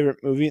 Not my favorite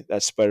movie.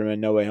 That's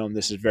Spider-Man No Way Home.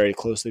 This is very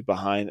closely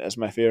behind as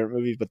my favorite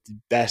movie, but the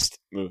best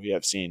movie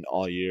I've seen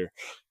all year.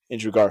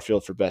 Andrew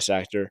Garfield for Best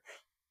Actor.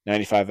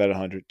 95 out of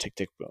 100. Tick,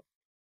 tick,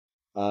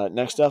 boom.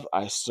 Next up,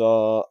 I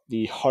saw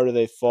The Harder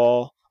They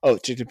Fall. Oh,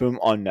 Tick, tick, boom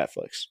on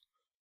Netflix.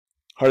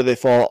 Harder They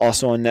Fall,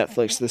 also on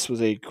Netflix. This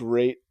was a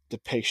great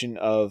depiction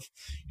of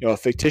a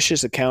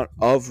fictitious account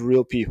of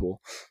real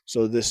people.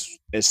 So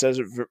it says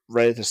it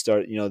right at the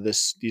start.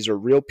 These are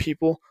real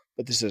people,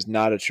 but this is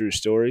not a true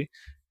story,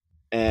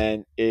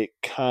 and it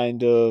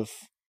kind of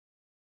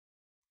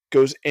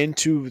goes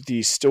into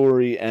the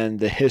story and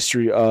the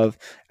history of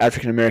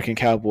African American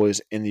cowboys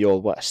in the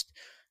Old West.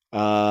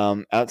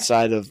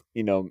 Outside of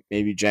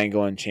maybe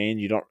Django Unchained,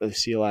 you don't really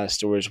see a lot of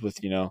stories with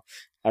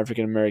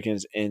African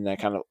Americans in that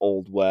kind of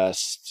Old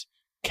West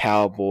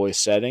cowboy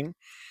setting.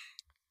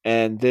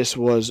 And this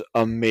was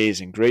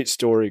amazing. Great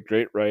story,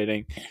 great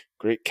writing,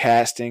 great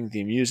casting.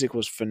 The music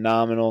was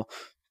phenomenal.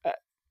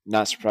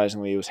 Not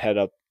surprisingly, it was headed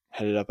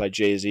up by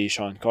Jay-Z,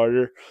 Sean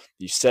Carter.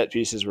 The set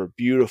pieces were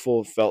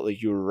beautiful. It felt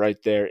like you were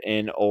right there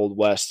in Old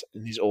West,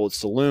 in these old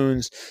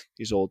saloons,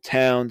 these old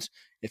towns.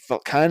 It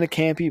felt kind of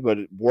campy, but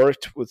it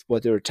worked with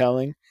what they were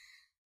telling.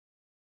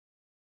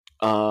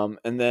 And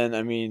then,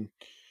 I mean,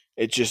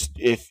 it just,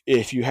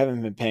 if you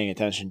haven't been paying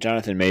attention,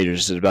 Jonathan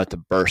Majors is about to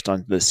burst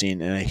onto the scene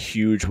in a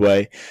huge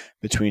way.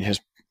 Between his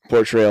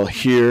portrayal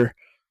here,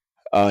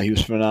 he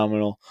was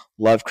phenomenal.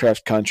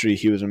 Lovecraft Country,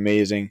 he was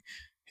amazing.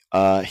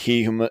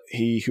 He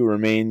who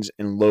remains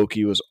in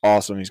Loki was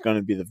awesome. He's going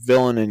to be the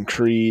villain in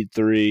Creed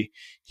 3.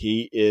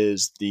 He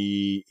is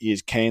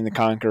Kang the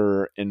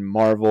Conqueror in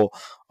Marvel.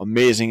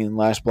 Amazing in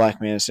Last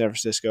Black Man in San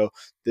Francisco.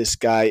 This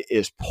guy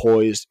is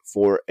poised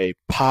for a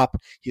pop.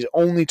 He's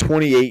only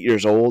 28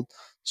 years old.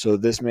 So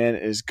this man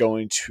is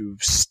going to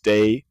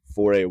stay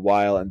for a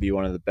while and be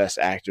one of the best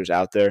actors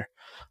out there.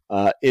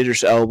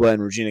 Idris Elba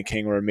and Regina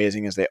King were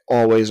amazing, as they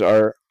always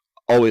are.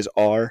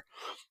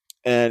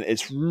 And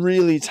it's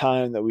really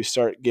time that we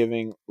start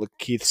giving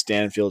Lakeith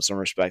Stanfield some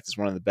respect as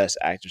one of the best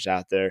actors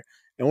out there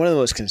and one of the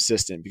most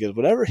consistent, because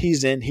whatever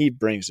he's in, he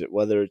brings it.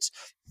 Whether it's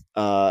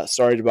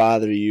Sorry to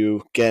Bother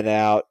You, Get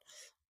Out,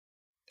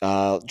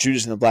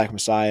 Judas and the Black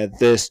Messiah,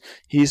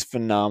 he's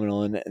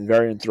phenomenal and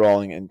very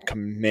enthralling and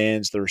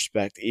commands the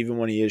respect, even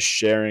when he is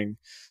sharing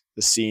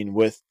the scene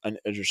with an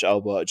Idris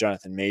Elba,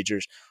 Jonathan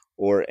Majors,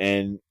 or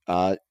in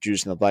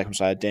Judas and the Black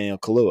Messiah, Daniel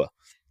Kaluuya.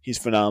 He's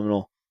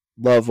phenomenal.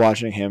 Love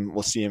watching him.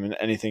 We'll see him in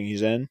anything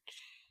he's in.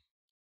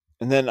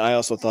 And then I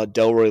also thought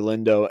Delroy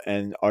Lindo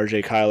and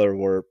RJ Kyler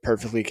were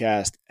perfectly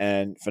cast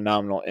and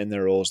phenomenal in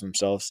their roles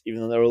themselves.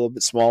 Even though they were a little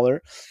bit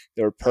smaller,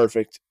 they were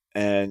perfect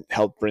and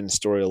helped bring the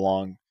story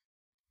along.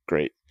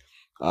 Great.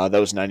 That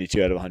was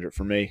 92 out of 100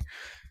 for me.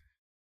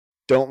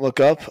 Don't Look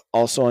Up,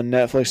 also on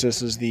Netflix.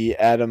 This is the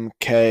Adam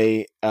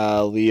K.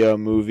 Leo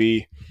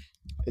movie.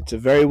 It's a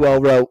very well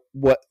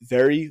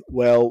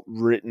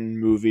written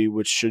movie,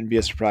 which shouldn't be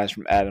a surprise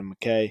from Adam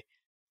McKay.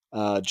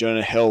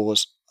 Jonah Hill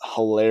was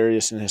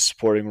hilarious in his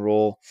supporting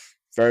role.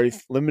 Very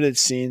limited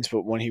scenes,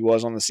 but when he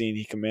was on the scene,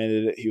 he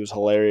commanded it. He was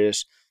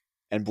hilarious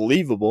and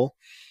believable.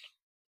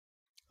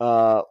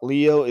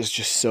 Leo is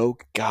just so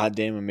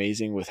goddamn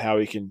amazing with how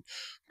he can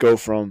go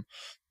from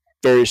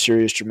very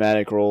serious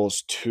dramatic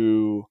roles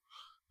to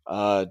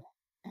uh,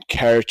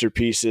 character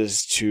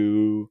pieces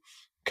to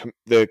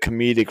the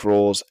comedic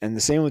roles, and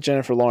the same with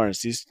Jennifer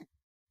Lawrence. These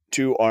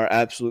two are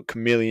absolute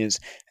chameleons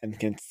and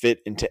can fit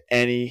into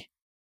any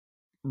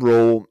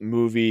role,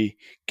 movie,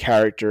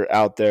 character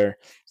out there.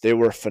 They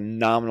were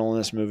phenomenal in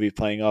this movie,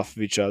 playing off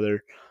of each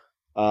other.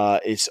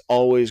 It's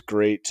always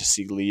great to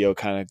see Leo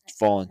kind of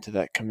fall into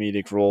that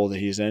comedic role that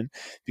he's in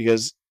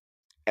because,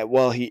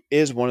 while he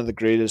is one of the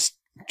greatest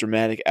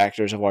dramatic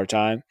actors of our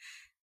time,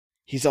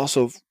 he's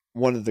also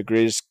one of the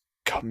greatest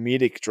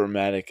comedic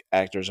dramatic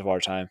actors of our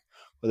time.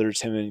 Whether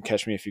it's him in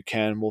Catch Me If You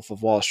Can, Wolf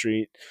of Wall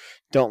Street,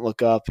 Don't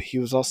Look Up. He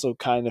was also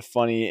kind of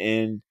funny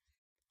in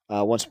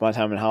Once Upon a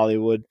Time in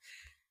Hollywood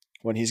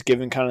when he's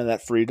given kind of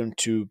that freedom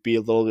to be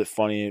a little bit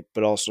funny,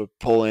 but also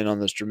pull in on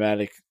those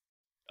dramatic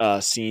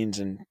scenes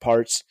and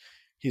parts.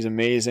 He's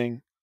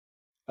amazing.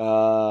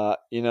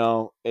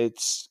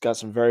 It's got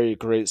some very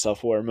great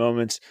self-aware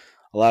moments.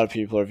 A lot of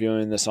people are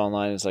viewing this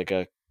online as like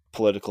a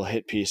political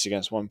hit piece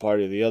against one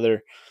party or the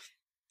other.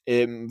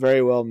 It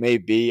very well may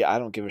be. I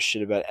don't give a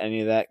shit about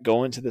any of that.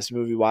 Go into this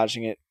movie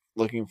watching it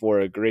looking for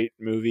a great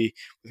movie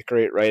with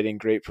great writing,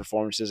 great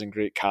performances, and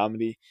great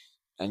comedy,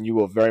 and you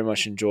will very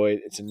much enjoy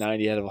it. It's a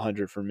 90 out of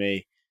 100 for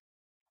me.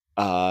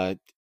 Uh,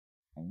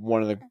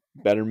 One of the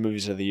better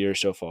movies of the year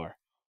so far.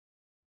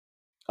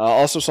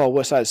 Also saw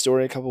West Side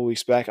Story a couple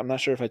weeks back. I'm not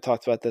sure if I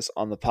talked about this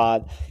on the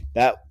pod.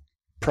 That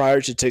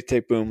prior to Tick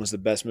Tick Boom was the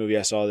best movie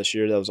I saw this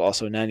year. That was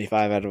also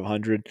 95 out of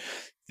 100.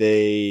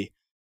 They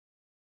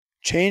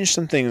changed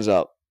some things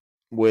up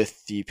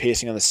with the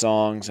pacing of the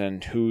songs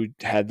and who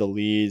had the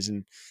leads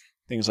and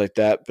things like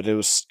that. But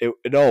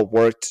it all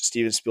worked.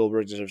 Steven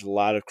Spielberg deserves a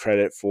lot of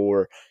credit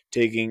for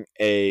taking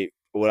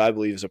what I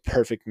believe is a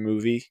perfect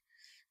movie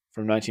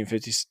from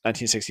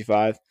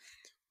 1965,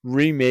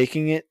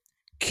 remaking it,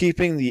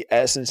 keeping the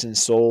essence and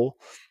soul,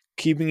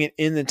 keeping it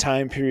in the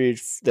time period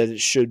that it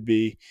should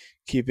be,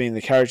 keeping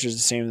the characters the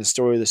same, the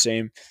story the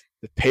same,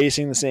 the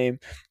pacing the same,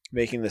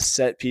 making the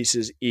set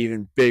pieces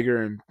even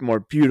bigger and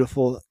more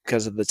beautiful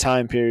because of the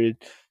time period,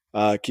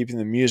 keeping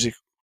the music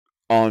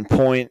on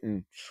point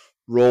and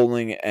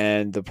rolling,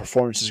 and the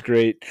performance is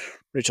great.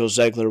 Rachel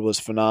Zegler was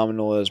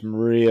phenomenal as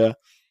Maria.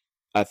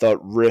 I thought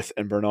Riff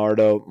and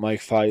Bernardo,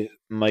 Mike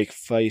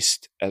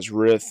Feist as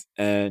Riff,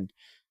 and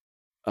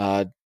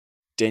uh,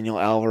 Daniel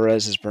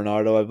Alvarez as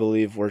Bernardo, I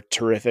believe, were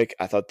terrific.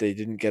 I thought they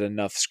didn't get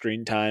enough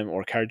screen time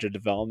or character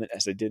development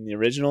as they did in the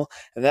original,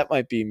 and that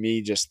might be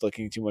me just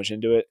looking too much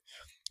into it.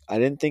 I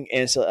didn't think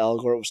Ansel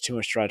Elgort was too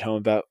much to write home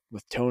about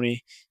with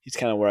Tony. He's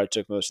kind of where I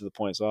took most of the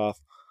points off.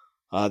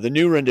 The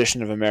new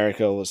rendition of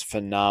America was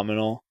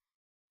phenomenal.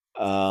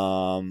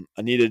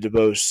 Anita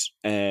DeBose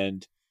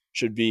and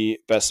should be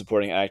Best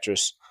Supporting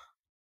Actress.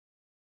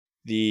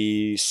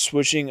 The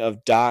switching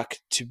of Doc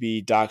to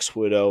be Doc's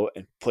widow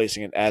and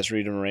placing it as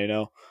Rita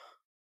Moreno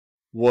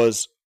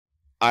was,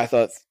 I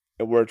thought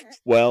it worked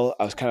well.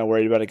 I was kind of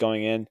worried about it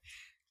going in.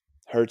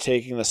 Her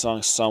taking the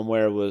song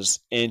Somewhere was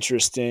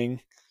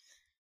interesting.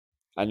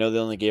 I know they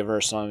only gave her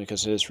a song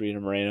because it is Rita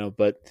Moreno,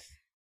 but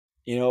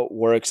it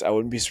works. I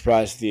wouldn't be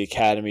surprised if the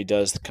Academy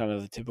does kind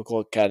of the typical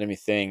Academy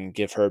thing and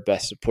give her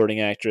Best Supporting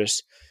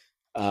Actress.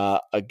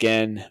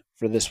 Again,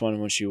 for this one,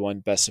 when she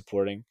won Best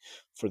Supporting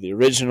for the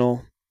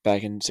original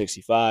back in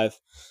 '65,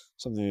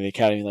 something the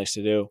Academy likes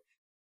to do.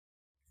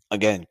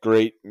 Again,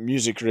 great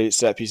music, great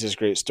set pieces,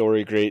 great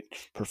story, great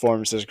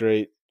performances,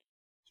 great.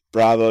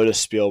 Bravo to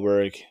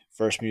Spielberg,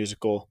 first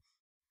musical,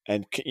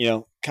 and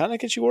kind of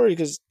gets you worried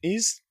because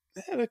he's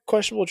had a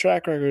questionable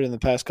track record in the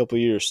past couple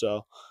of years.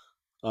 So,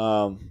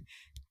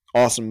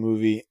 awesome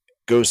movie.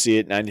 Go see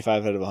it.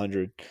 95 out of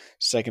 100.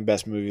 Second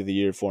best movie of the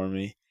year for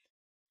me.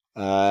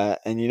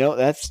 And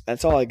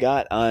that's all I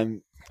got.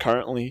 I'm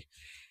currently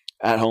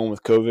at home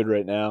with COVID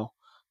right now,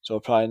 so I'll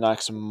probably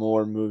knock some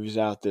more movies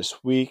out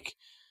this week.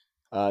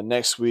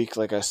 Next week,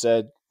 like I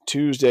said,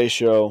 Tuesday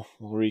show,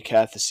 we'll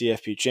recap the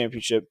CFP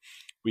Championship,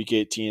 Week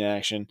 18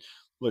 action,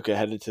 look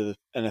ahead into the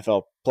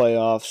NFL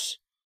playoffs,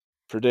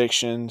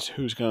 predictions,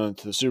 who's going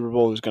to the Super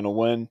Bowl, who's going to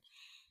win.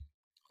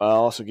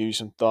 I'll also give you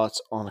some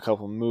thoughts on a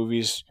couple of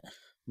movies,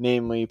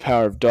 namely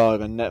Power of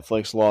Dog on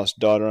Netflix, Lost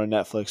Daughter on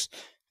Netflix,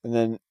 and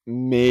then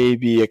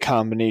maybe a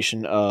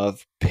combination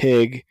of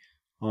Pig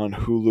on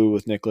Hulu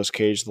with Nicolas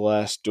Cage, The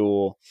Last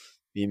Duel,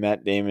 the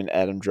Matt Damon,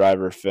 Adam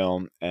Driver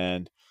film,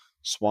 and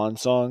Swan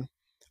Song.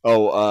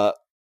 Oh,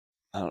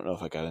 I don't know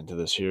if I got into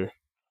this here.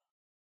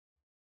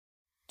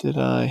 Did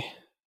I?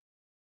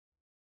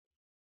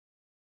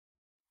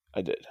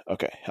 I did.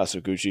 Okay, House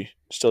of Gucci,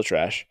 still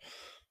trash.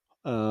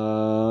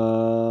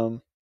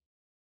 Um,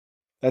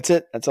 that's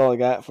it. That's all I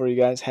got for you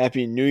guys.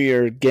 Happy New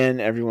Year again.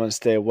 Everyone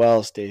stay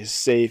well, stay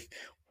safe,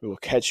 We will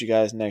catch you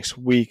guys next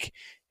week.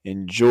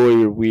 Enjoy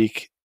your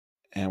week,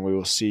 and we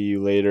will see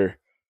you later.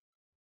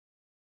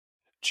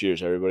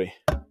 Cheers, everybody.